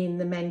 in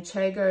the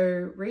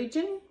Manchego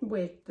region,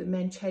 where the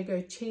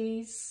Manchego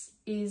cheese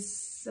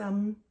is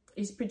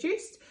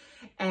produced,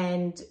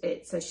 and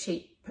it's a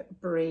sheep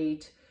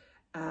breed,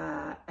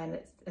 and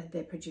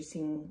they're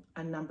producing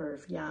a number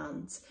of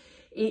yarns.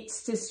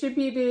 It's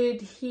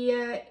distributed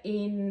here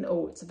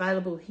it's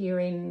available here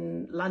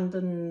in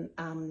London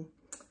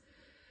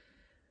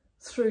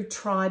through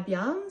Tribe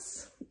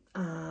Yarns,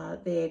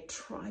 their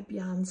Tribe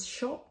Yarns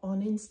shop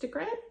on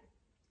Instagram.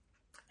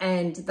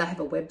 And they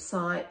have a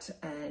website,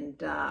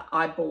 and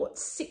I bought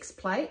 6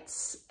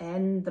 plates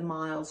and the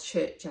Miles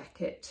shirt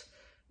jacket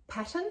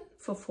pattern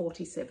for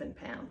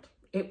 £47.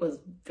 It was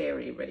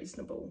very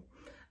reasonable.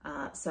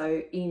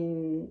 So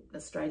in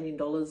Australian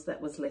dollars, that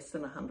was less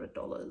than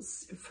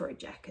 $100 for a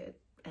jacket.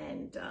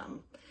 And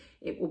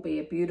it will be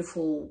a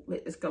beautiful,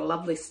 it's got a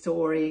lovely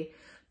story.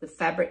 The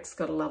fabric's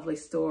got a lovely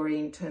story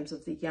in terms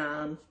of the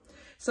yarn.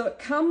 So it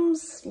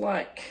comes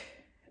like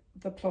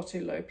the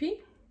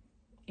Plotalopi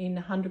in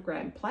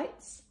 100-gram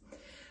plates.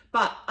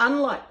 But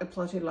unlike the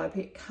Plotty-Lopi,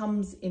 it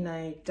comes in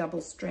a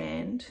double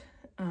strand.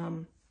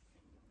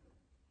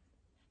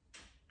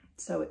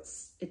 So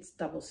it's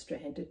double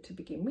stranded to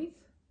begin with.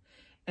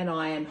 And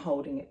I am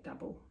holding it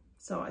double.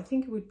 So I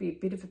think it would be a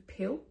bit of a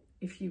pill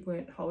if you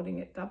weren't holding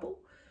it double.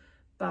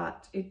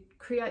 But it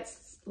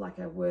creates like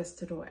a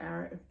worsted or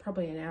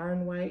probably an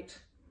Aran weight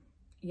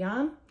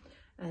yarn.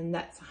 And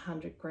that's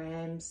 100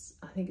 grams.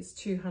 I think it's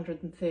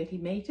 230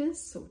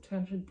 meters or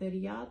 230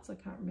 yards. I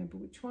can't remember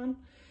which one.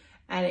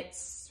 And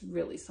it's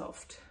really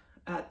soft.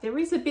 There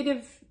is a bit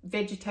of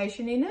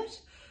vegetation in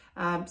it.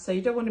 So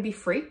you don't want to be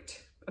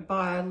freaked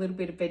by a little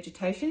bit of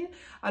vegetation.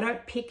 I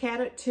don't pick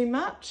at it too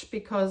much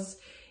because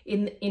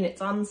in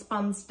its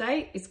unspun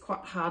state, it's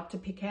quite hard to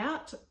pick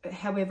out.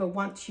 However,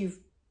 once you've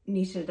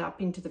knitted it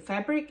up into the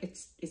fabric,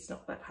 it's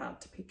not that hard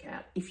to pick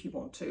out. If you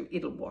want to,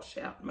 it'll wash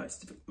out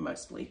most of it,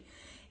 mostly.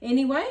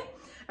 Anyway,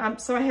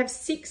 so I have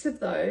 6 of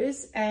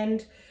those,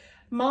 and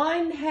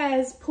mine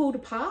has pulled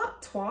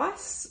apart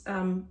twice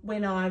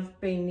when I've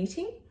been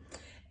knitting.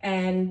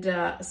 And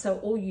so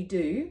all you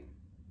do,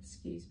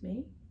 excuse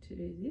me, to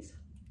do this,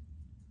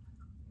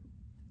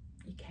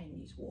 you can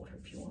use water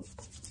if you want,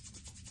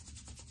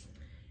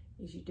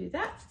 is you do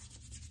that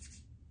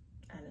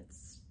and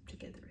it's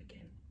together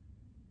again.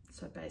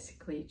 So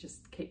basically you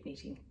just keep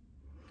knitting.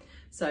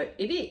 So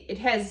it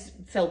has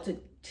felted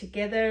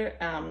together.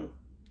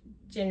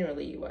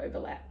 Generally you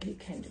overlap, you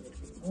can do it a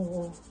bit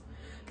more,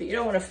 but you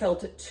don't want to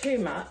felt it too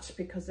much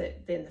because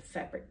then the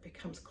fabric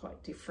becomes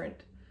quite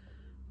different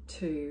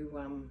to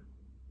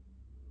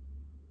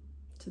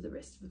the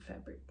rest of the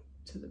fabric,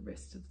 to the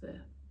rest of the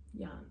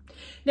yarn.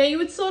 Now you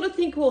would sort of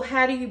think, well,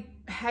 how do you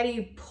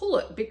pull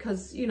it?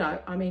 Because, you know,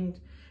 I mean,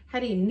 how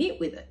do you knit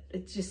with it?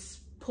 It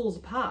just pulls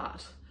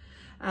apart.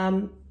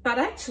 But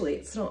actually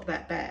it's not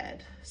that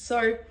bad.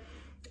 So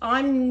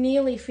I'm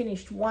nearly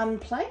finished one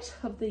plate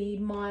of the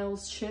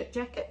Miles shirt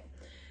jacket,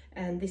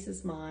 and this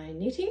is my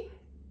knitting.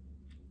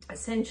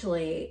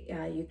 Essentially,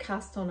 you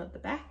cast on at the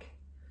back,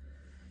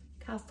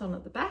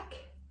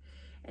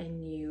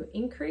 and you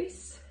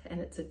increase, and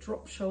it's a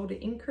drop shoulder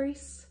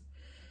increase,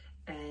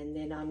 and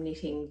then I'm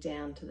knitting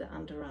down to the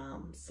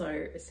underarm. So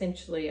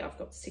essentially I've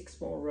got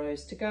 6 more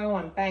rows to go.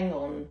 I'm bang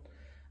on,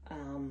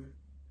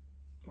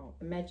 well,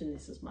 imagine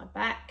this is my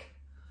back.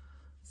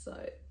 So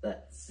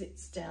that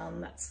sits down,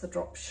 that's the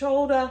drop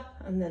shoulder,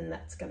 and then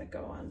that's going to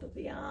go under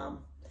the arm.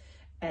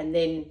 And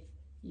then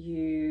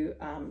you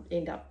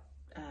end up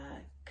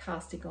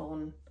casting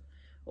on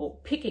or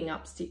picking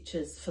up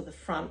stitches for the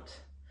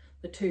front,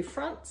 the 2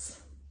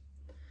 fronts,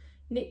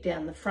 knit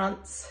down the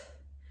fronts,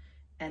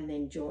 and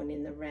then join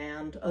in the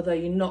round. Although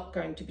you're not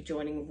going to be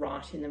joining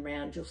right in the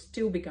round, you'll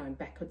still be going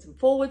backwards and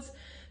forwards.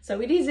 So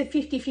it is a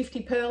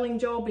 50-50 purling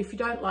job. If you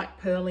don't like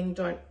purling,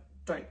 don't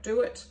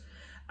do it.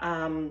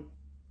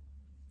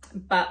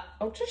 But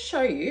I'll just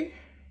show you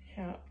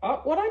how,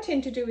 what I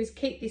tend to do is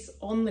keep this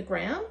on the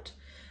ground.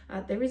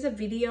 There is a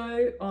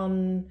video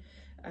on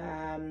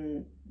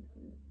the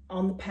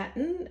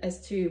pattern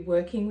as to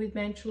working with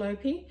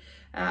Manchelopi.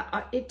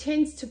 It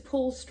tends to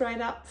pull straight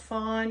up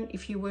fine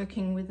if you're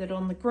working with it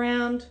on the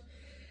ground.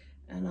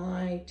 And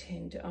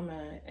I'm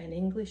an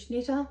English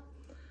knitter,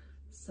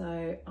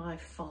 so I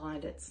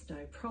find it's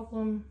no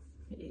problem.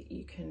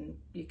 You can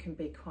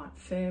be quite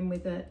firm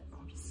with it.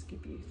 I'll just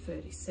give you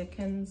 30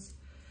 seconds.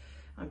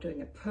 I'm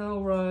doing a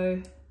purl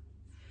row,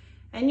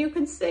 and you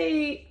can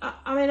see,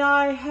 I mean,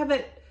 I have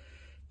it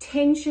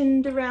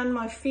tensioned around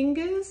my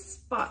fingers,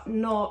 but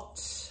I'm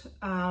not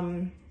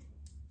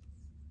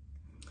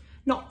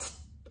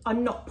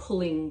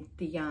pulling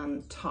the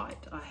yarn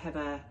tight. I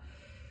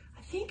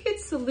think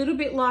it's a little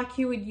bit like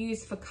you would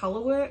use for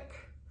colour work,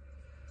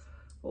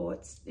 or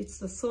it's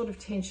the sort of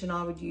tension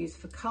I would use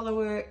for colour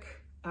work.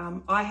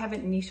 I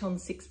haven't knit on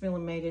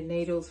 6mm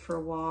needles for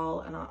a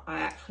while, and I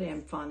actually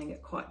am finding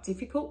it quite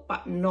difficult,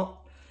 but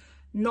not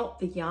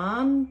the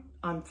yarn.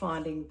 I'm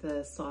finding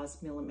the size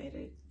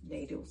millimetre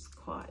needles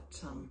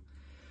quite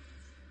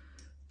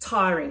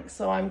tiring,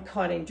 so I'm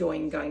quite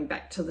enjoying going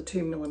back to the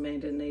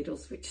 2mm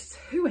needles, which is,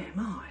 who am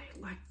I?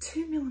 Like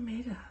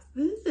 2mm, ugh.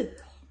 You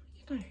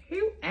know,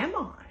 who am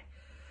I?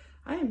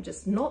 I am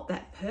just not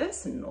that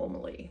person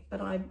normally, but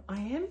I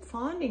am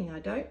finding I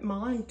don't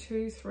mind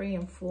 2, 3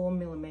 and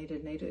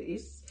 4mm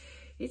needles.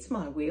 It's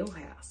my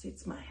wheelhouse,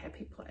 it's my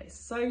happy place.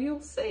 So you'll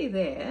see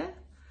there,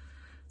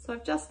 so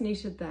I've just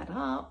knitted that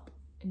up,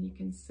 and you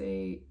can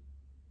see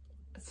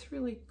it's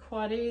really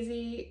quite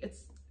easy.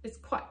 It's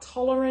quite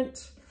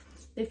tolerant.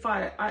 If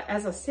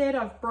as I said,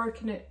 I've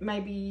broken it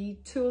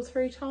maybe 2 or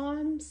 3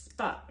 times,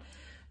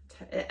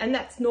 and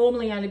that's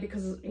normally only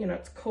because, you know,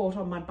 it's caught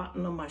on my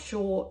button on my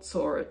shorts,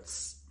 or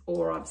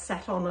I've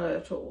sat on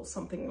it or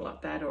something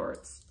like that, or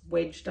it's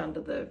wedged under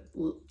the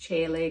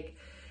chair leg,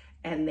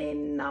 and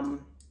then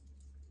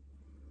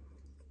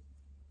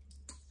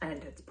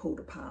and it's pulled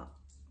apart.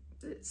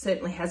 It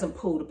certainly hasn't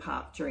pulled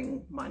apart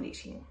during my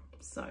knitting,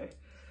 so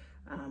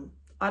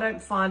I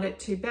don't find it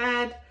too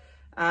bad.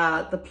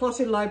 The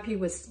Plotty-Lopi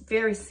was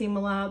very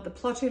similar. The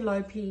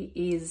Plotty-Lopi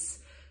is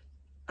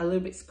a little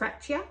bit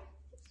scratchier.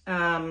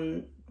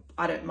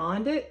 I don't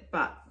mind it,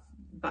 but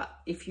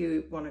if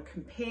you want to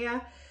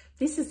compare,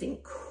 this is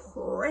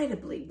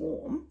incredibly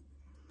warm.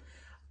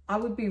 I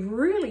would be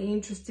really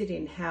interested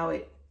in how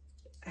it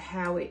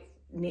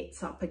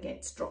knits up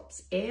against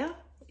Drops Air.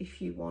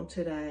 If you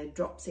wanted a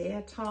Drops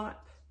Air type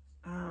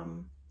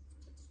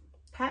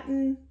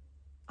pattern,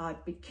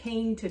 I'd be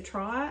keen to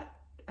try it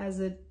as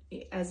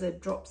a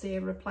Drops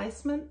Air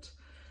replacement.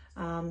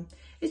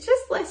 It's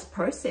just less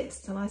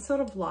processed, and I sort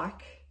of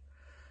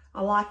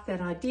I like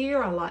that idea.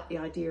 I like the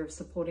idea of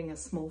supporting a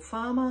small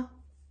farmer.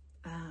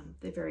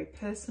 They're very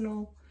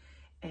personal,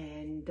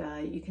 and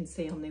you can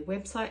see on their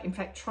website. In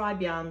fact,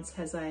 Tribe Yarns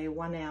has a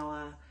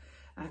 1-hour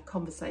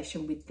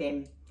conversation with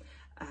them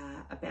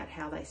about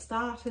how they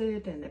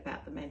started and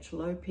about the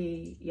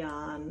Manchelopi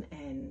yarn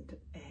and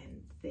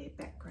their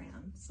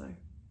background. So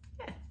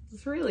yeah,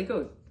 it's really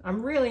good.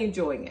 I'm really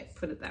enjoying it,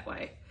 put it that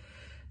way.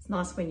 It's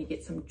nice when you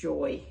get some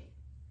joy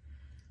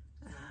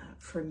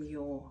from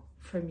your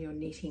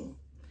knitting.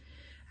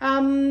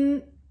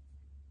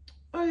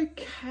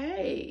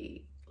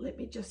 Okay, let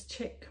me just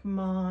check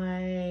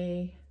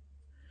my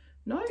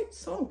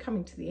notes. Oh, I'm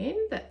coming to the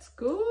end. That's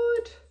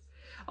good.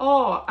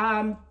 Oh,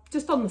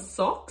 just on the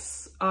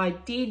socks, I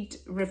did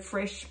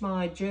refresh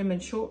my German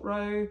short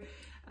row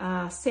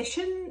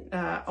session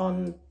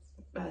on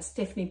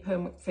Stephanie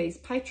Permwick-Fee's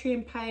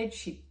Patreon page.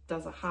 She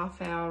does a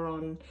half hour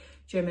on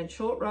German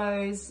short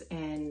rows,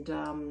 and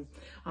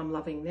I'm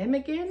loving them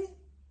again.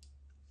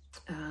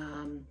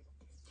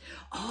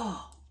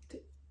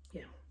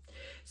 Yeah.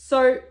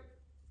 So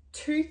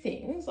 2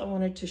 things I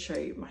wanted to show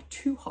you. My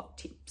 2 hot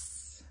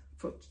tips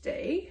for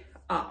today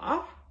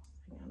are,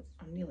 hang on,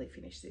 I'm nearly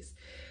finished this.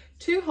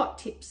 2 hot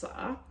tips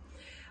are,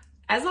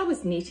 as I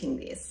was knitting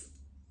this,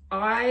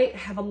 I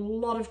have a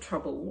lot of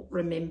trouble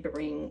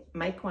remembering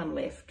make one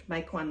left,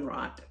 make one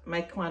right,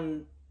 make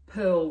one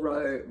purl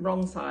row,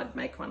 wrong side,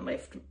 make one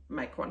left,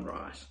 make one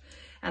right.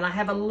 And I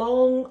have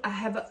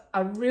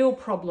a real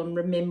problem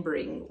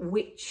remembering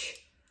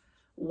which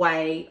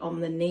way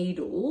on the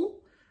needle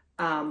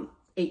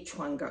each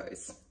one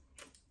goes.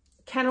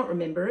 Cannot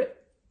remember it.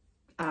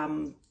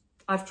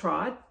 I've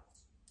tried,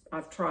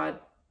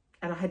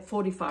 and I had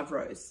 45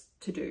 rows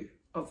to do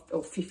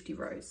or 50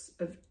 rows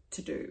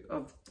to do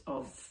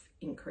of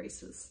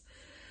increases.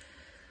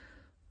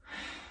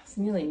 It's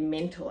nearly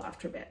mental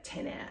after about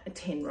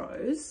 10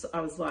 rows.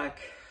 I was like,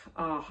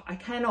 oh, I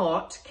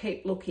cannot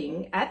keep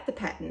looking at the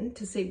pattern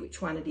to see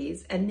which one it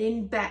is, and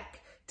then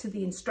back to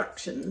the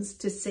instructions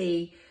to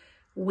see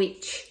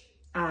which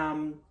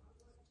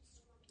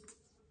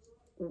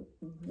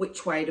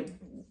way to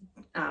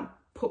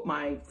put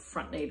my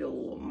front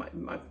needle, or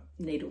my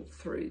needle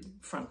through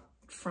front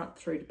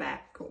through to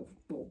back, or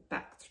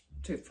back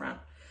to front.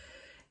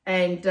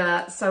 And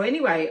so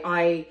anyway,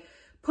 I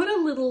put a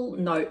little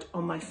note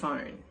on my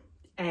phone,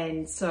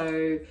 and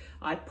so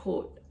I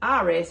put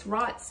RS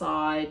right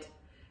side,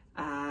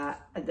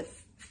 and the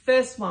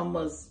first one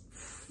was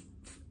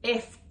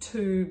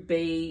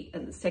F2B,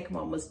 and the second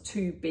one was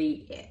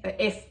 2B,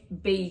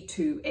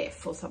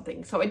 FB2F or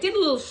something. So I did a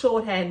little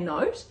shorthand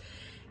note,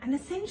 and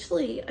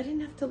essentially I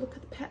didn't have to look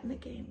at the pattern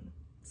again.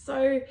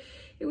 So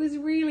it was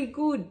really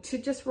good to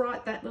just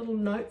write that little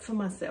note for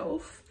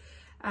myself,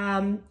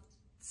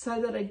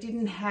 so that I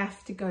didn't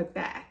have to go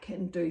back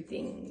and do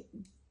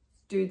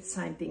the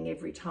same thing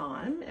every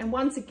time. And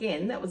once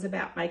again, that was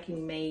about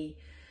making me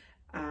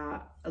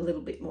a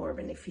little bit more of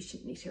an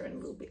efficient knitter and a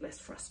little bit less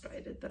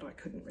frustrated that I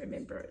couldn't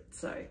remember it.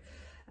 So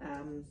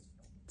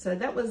so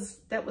that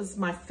was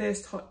my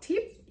first hot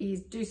tip,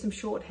 is do some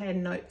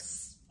shorthand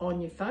notes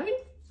on your phone.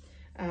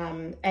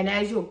 And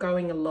as you're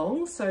going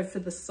along, so for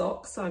the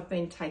socks, I've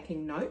been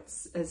taking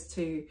notes as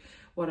to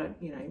what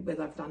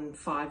whether I've done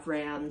 5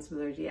 rounds,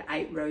 whether I did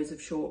 8 rows of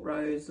short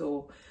rows,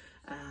 or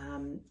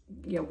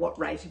what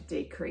rate of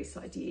decrease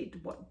I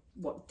did,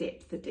 what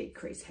depth the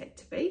decrease had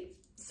to be.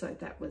 So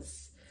that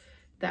was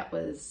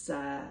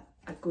a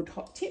good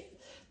hot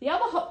tip. The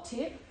other hot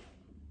tip,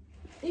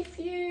 if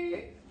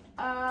you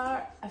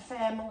are a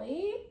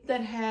family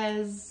that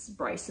has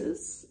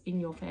braces in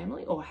your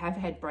family, or have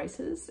had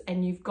braces,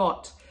 and you've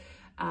got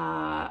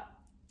what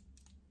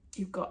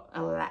we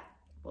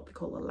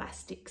call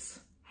elastics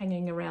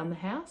hanging around the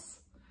house,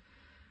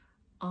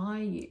 I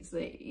use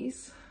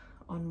these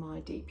on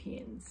my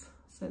DPNs.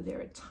 So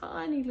they're a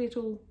tiny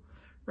little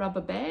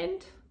rubber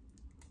band,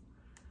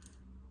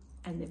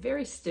 and they're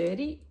very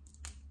sturdy,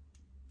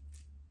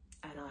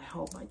 and I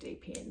hold my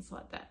DPNs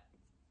like that.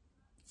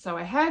 So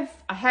I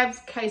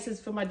have cases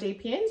for my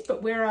DPNs,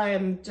 but where I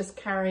am just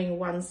carrying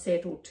 1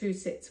 set or 2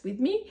 sets with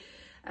me,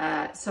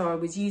 so I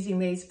was using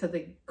these for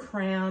the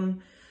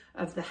crown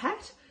of the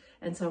hat,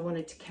 and so I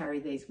wanted to carry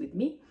these with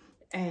me.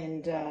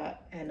 And I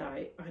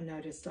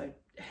noticed I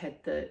had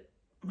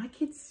my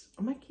kids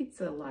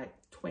are like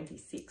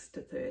 26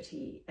 to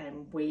 30,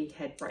 and we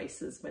had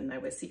braces when they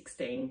were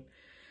 16.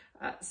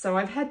 So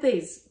I've had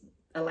these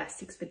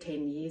elastics for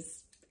 10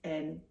 years,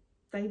 and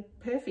they're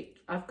perfect.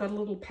 I've got a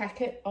little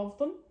packet of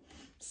them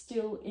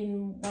still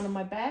in one of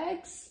my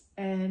bags,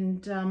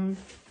 and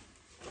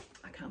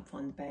I can't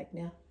find the bag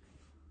now.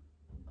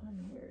 I don't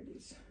know where it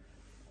is.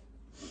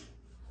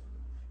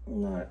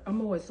 No,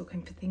 I'm always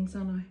looking for things,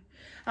 aren't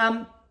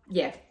I?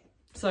 Yeah,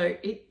 so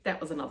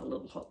that was another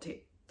little hot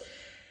tip.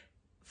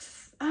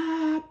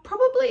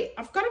 Probably,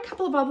 I've got a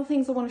couple of other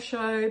things I want to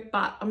show,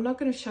 but I'm not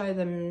going to show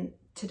them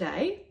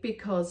today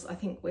because I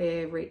think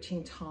we're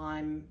reaching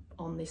time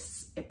on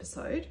this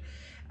episode.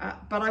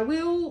 But I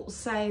will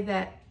say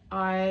that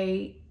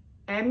I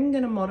am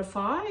going to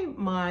modify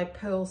my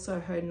Pearl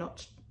Soho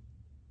notched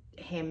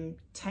hem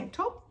tank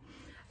top,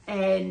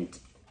 and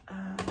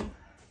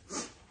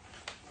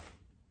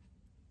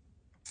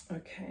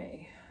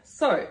okay,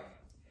 so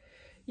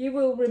you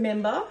will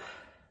remember,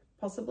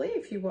 possibly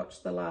if you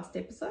watched the last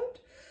episode,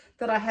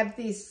 that I have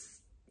this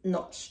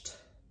notched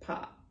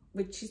part,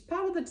 which is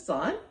part of the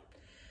design,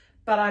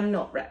 but I'm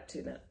not wrapped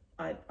in it.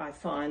 I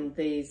find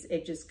these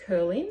edges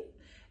curling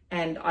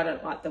and I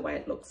don't like the way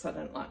it looks. I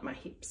don't like my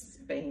hips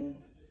being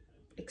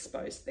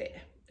exposed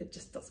there. It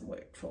just doesn't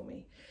work for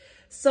me.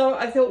 So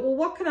I thought, well,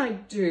 what can I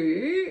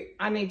do?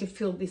 I need to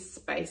fill this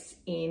space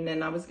in,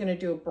 and I was going to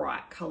do a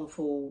bright,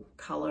 colourful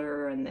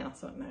colour, and then I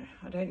thought, no,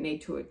 I don't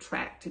need to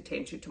attract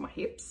attention to my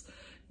hips.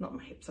 Not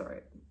my hips,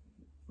 sorry.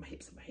 My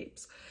hips are my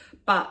hips.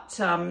 But,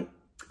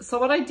 so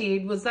what I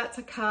did was, that's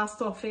a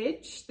cast off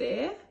edge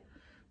there.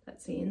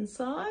 That's the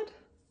inside.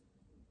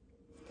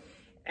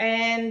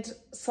 And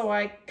so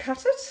I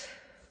cut it.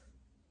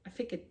 I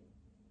figured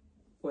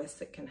worst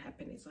that can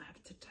happen is I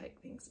have to take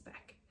things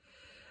back.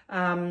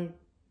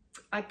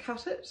 I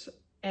cut it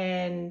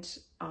and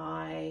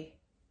I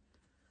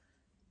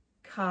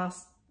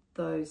cast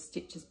those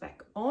stitches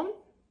back on,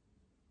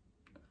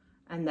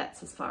 and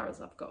that's as far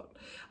as I've got.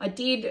 I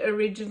did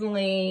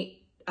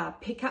originally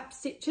pick up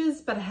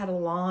stitches, but I had a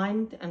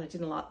line and I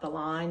didn't like the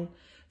line,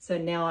 so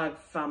now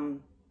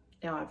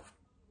I've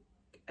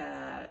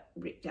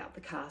ripped out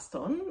the cast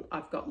on.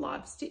 I've got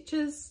live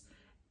stitches,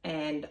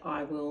 and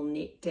I will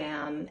knit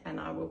down and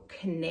I will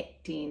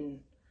connect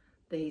in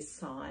these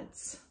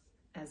sides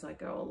as I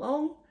go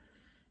along,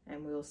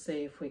 and we'll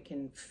see if we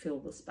can fill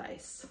the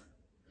space.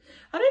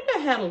 I don't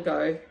know how it'll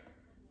go,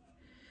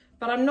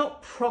 but I'm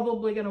not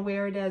probably going to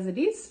wear it as it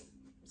is,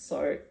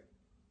 so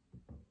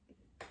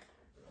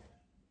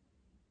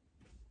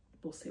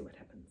we'll see what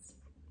happens.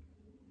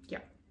 Yeah.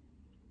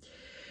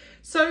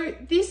 So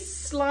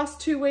this last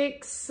 2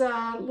 weeks,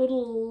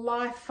 little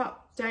life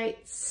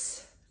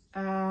updates.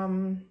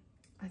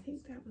 I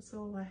think that was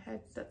all I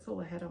had. That's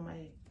all I had on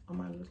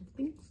my little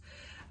things.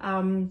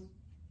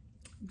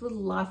 Little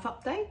life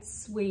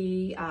updates.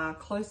 We are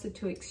closer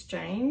to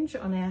exchange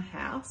on our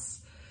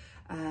house.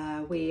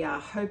 We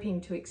are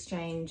hoping to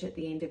exchange at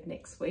the end of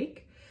next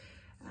week.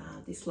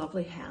 This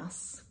lovely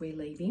house we're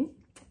leaving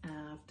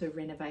after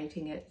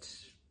renovating it.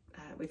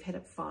 We've had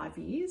it 5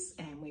 years,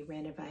 and we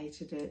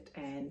renovated it,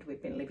 and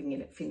we've been living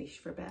in it finished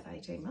for about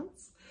 18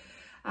 months.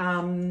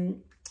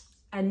 And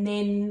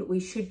then we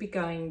should be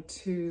going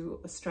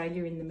to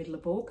Australia in the middle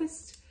of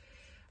August,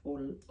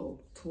 or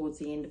towards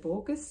the end of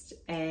August,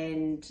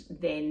 and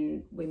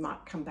then we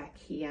might come back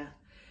here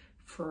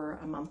for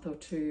a month or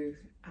two.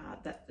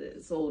 That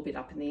is all a bit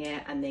up in the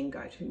air, and then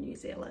go to New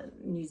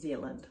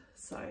Zealand.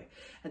 So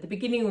at the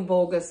beginning of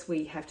August,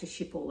 we have to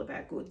ship all of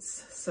our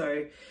goods.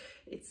 So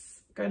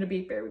it's going to be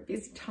a very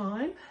busy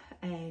time,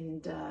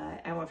 and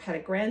I've had a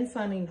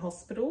grandson in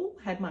hospital,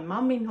 had my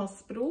mum in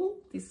hospital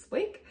this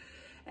week,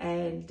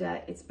 and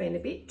it's been a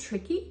bit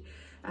tricky.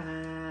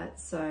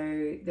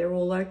 So they're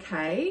all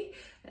okay.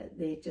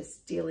 They're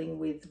just dealing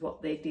with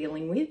what they're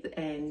dealing with,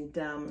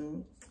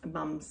 and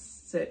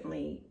mum's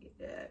certainly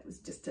it was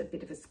just a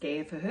bit of a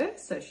scare for her,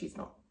 so she's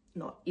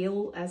not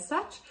ill as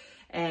such.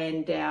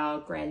 And our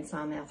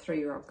grandson, our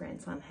 3-year-old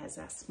grandson, has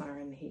asthma,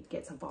 and he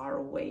gets a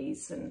viral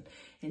wheeze and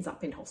ends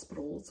up in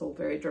hospital. It's all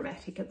very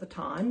dramatic at the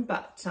time,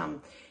 but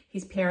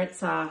his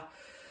parents are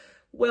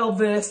well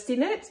versed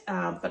in it,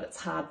 but it's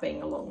hard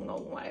being a long,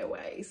 long way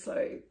away.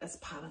 So as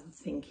part of the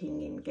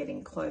thinking in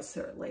getting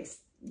closer, at least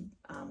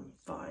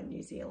via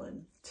New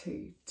Zealand,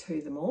 to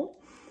them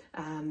all.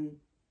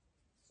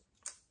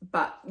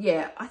 But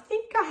yeah, I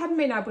think I haven't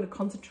been able to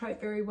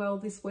concentrate very well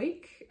this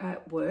week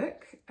at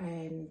work,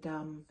 and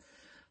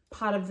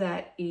part of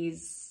that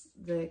is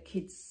the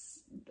kids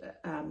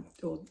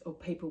or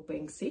people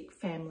being sick,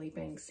 family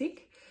being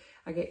sick.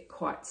 I get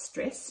quite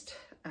stressed,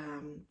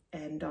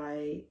 and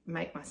I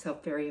make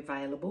myself very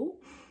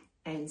available.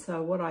 And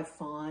so what I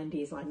find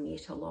is I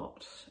knit a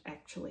lot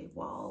actually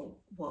while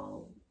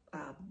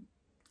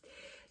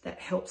that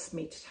helps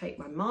me to take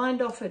my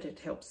mind off it. It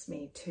helps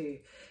me to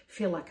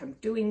feel like I'm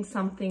doing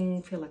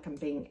something, feel like I'm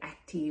being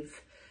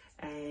active.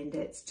 And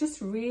it's just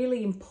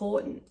really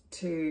important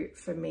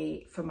for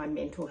my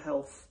mental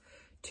health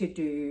to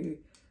do,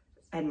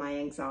 and my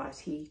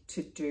anxiety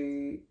to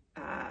do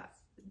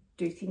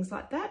things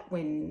like that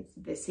when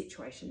the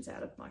situation's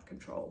out of my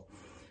control.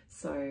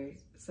 So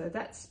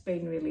that's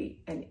been really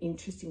an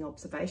interesting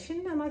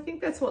observation, and I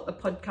think that's what the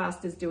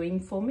podcast is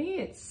doing for me.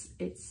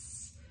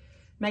 It's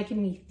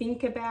making me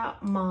think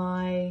about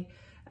my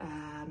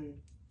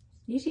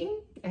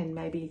knitting and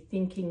maybe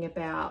thinking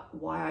about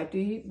why I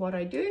do what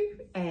I do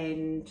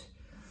and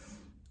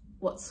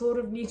what sort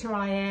of knitter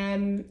I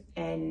am,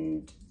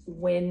 and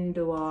when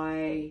do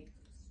I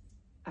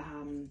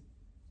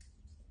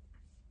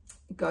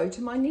go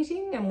to my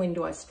knitting and when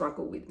do I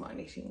struggle with my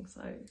knitting.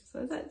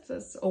 So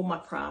that's all my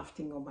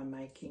crafting, all my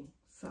making.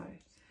 So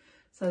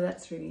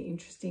that's really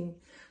interesting.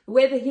 The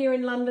weather here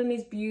in London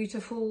is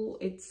beautiful.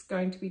 It's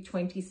going to be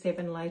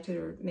 27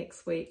 later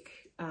next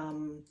week.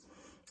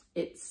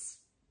 It's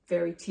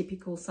very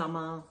typical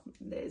summer.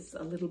 There's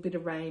a little bit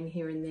of rain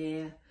here and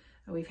there.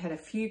 We've had a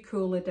few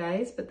cooler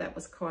days, but that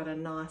was quite a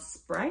nice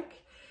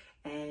break.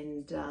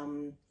 And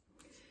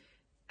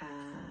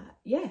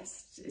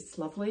yes, it's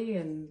lovely,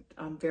 and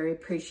I'm very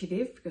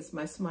appreciative because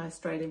most of my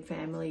Australian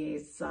family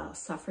is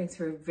suffering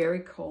through a very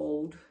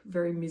cold,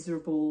 very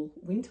miserable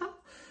winter.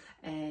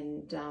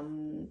 And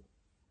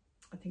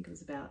I think it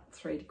was about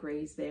 3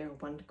 degrees there or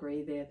 1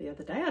 degree there the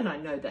other day. And I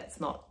know that's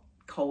not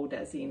cold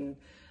as in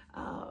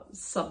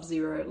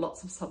sub-zero,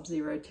 lots of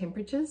sub-zero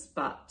temperatures,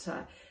 but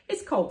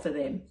it's cold for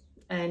them.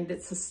 And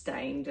it's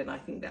sustained, and I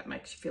think that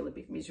makes you feel a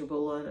bit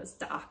miserable, and it's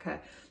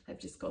darker. They've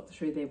just got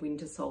through their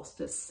winter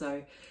solstice,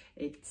 so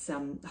it's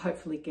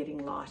hopefully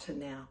getting lighter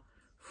now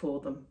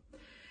for them.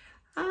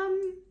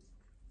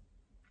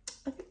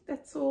 I think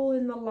that's all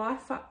in the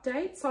life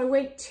update. So I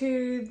went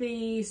to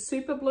the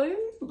Super Bloom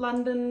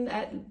London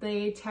at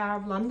the Tower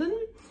of London,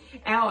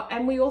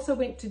 and we also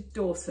went to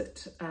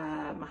Dorset.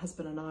 My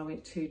husband and I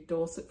went to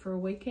Dorset for a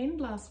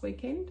weekend last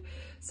weekend.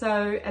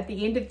 So at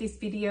the end of this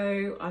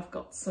video, I've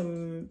got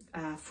some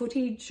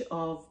footage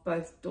of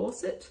both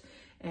Dorset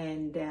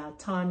and our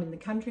time in the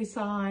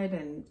countryside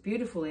and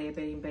beautiful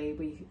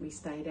Airbnb we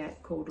stayed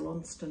at called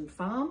Launceston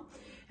Farm.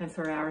 And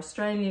for my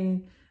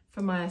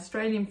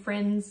Australian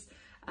friends,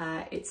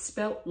 it's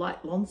spelt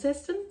like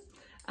Launceston,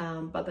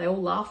 but they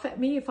all laugh at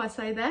me if I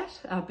say that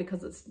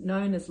because it's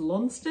known as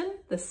Launceston.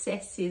 The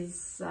cess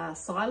is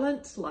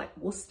silent like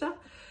Worcester.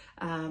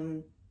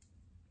 Yeah,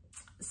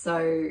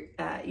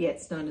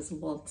 it's known as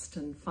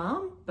Launceston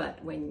Farm,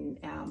 but when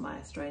my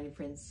Australian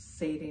friends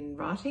see it in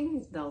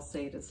writing, they'll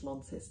see it as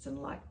Launceston,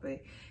 like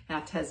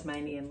our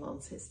Tasmanian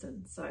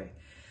Launceston. So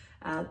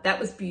that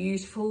was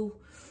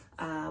beautiful.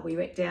 We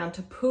went down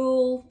to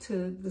Poole,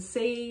 to the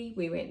sea.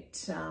 We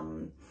went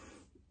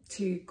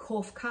to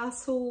Corfe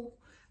Castle.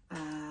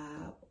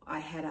 I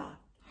had a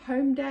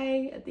home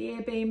day at the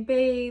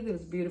Airbnb. There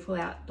was a beautiful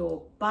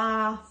outdoor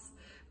bath,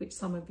 which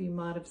some of you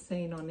might have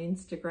seen on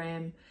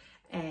Instagram,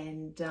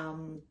 and I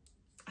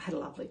had a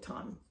lovely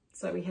time.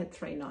 So we had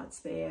 3 nights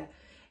there.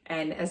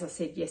 And as I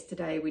said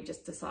yesterday, we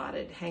just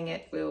decided, hang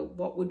it, well,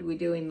 what would we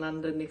do in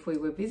London if we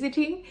were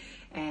visiting?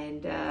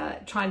 And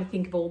trying to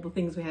think of all the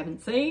things we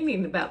haven't seen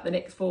in about the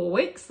next 4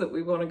 weeks that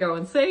we want to go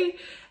and see.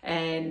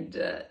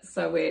 And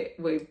so we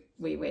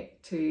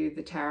went to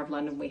the Tower of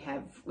London. We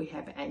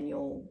have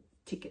annual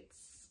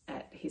tickets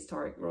at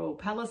historic royal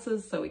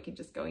palaces, so we could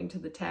just go into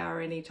the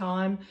tower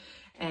anytime,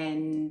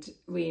 and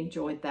we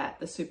enjoyed that.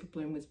 The Super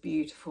Bloom was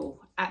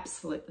beautiful,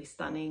 absolutely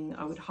stunning.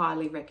 I would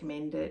highly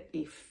recommend it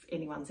if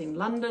anyone's in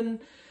London.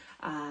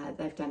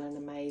 They've done an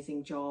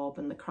amazing job,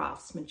 and the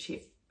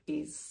craftsmanship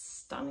is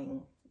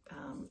stunning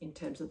in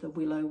terms of the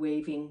willow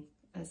weaving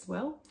as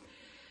well.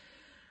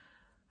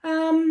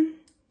 I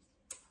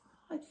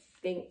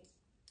think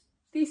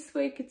this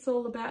week it's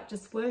all about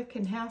just work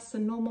and house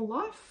and normal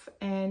life,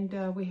 and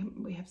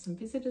we have some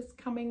visitors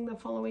coming the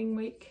following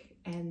week,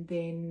 and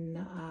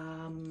then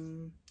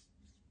I'm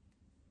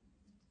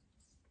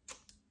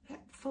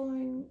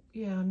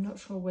not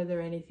sure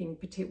whether anything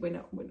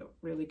particular. We're not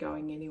really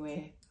going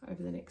anywhere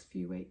over the next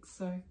few weeks,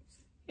 so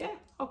yeah,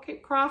 I'll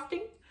keep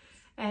crafting.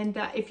 And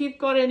if you've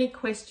got any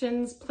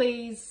questions,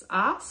 please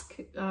ask.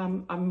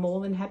 I'm more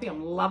than happy.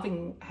 I'm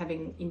loving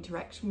having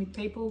interaction with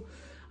people.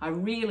 I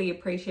really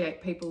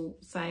appreciate people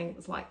saying it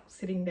was like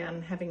sitting down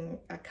and having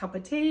a cup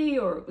of tea,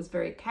 or it was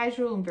very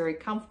casual and very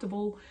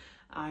comfortable.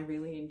 I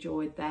really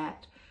enjoyed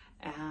that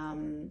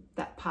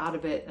part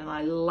of it, and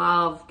I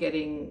love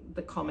getting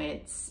the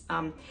comments.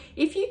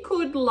 If you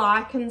could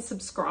like and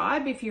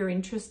subscribe if you're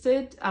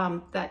interested,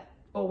 that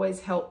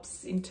always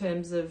helps in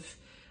terms of,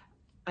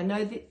 I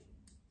know that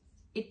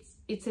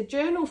it's a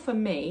journal for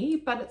me,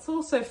 but it's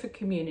also for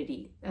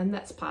community, and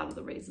that's part of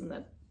the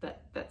reason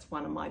that's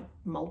one of my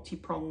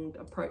multi-pronged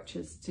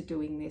approaches to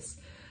doing this,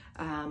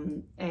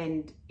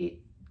 and it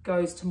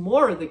goes to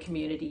more of the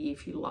community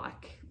if you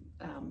like,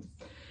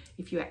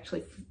 if you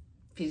actually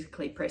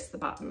physically press the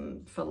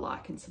button for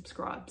like and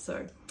subscribe.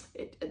 So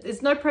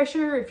there's no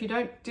pressure. If you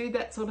don't do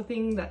that sort of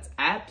thing, that's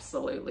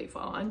absolutely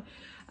fine.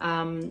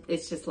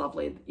 It's just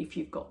lovely if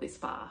you've got this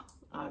far.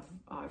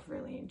 I've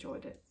really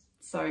enjoyed it.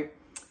 So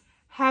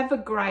have a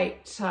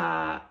great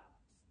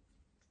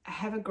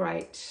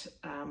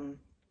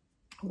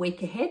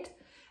week ahead,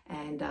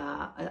 and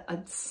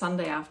a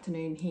Sunday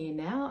afternoon here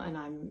now, and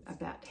I'm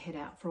about to head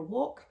out for a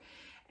walk.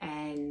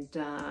 And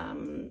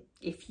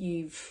if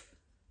you've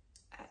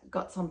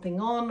got something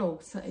on, or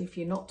if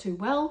you're not too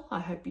well, I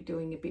hope you're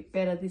doing a bit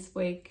better this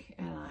week,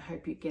 and I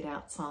hope you get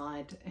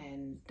outside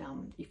and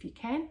if you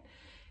can,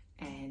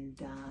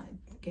 and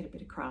get a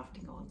bit of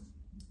crafting on.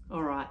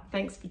 All right,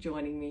 thanks for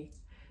joining me,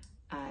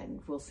 and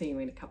we'll see you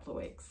in a couple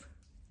of weeks.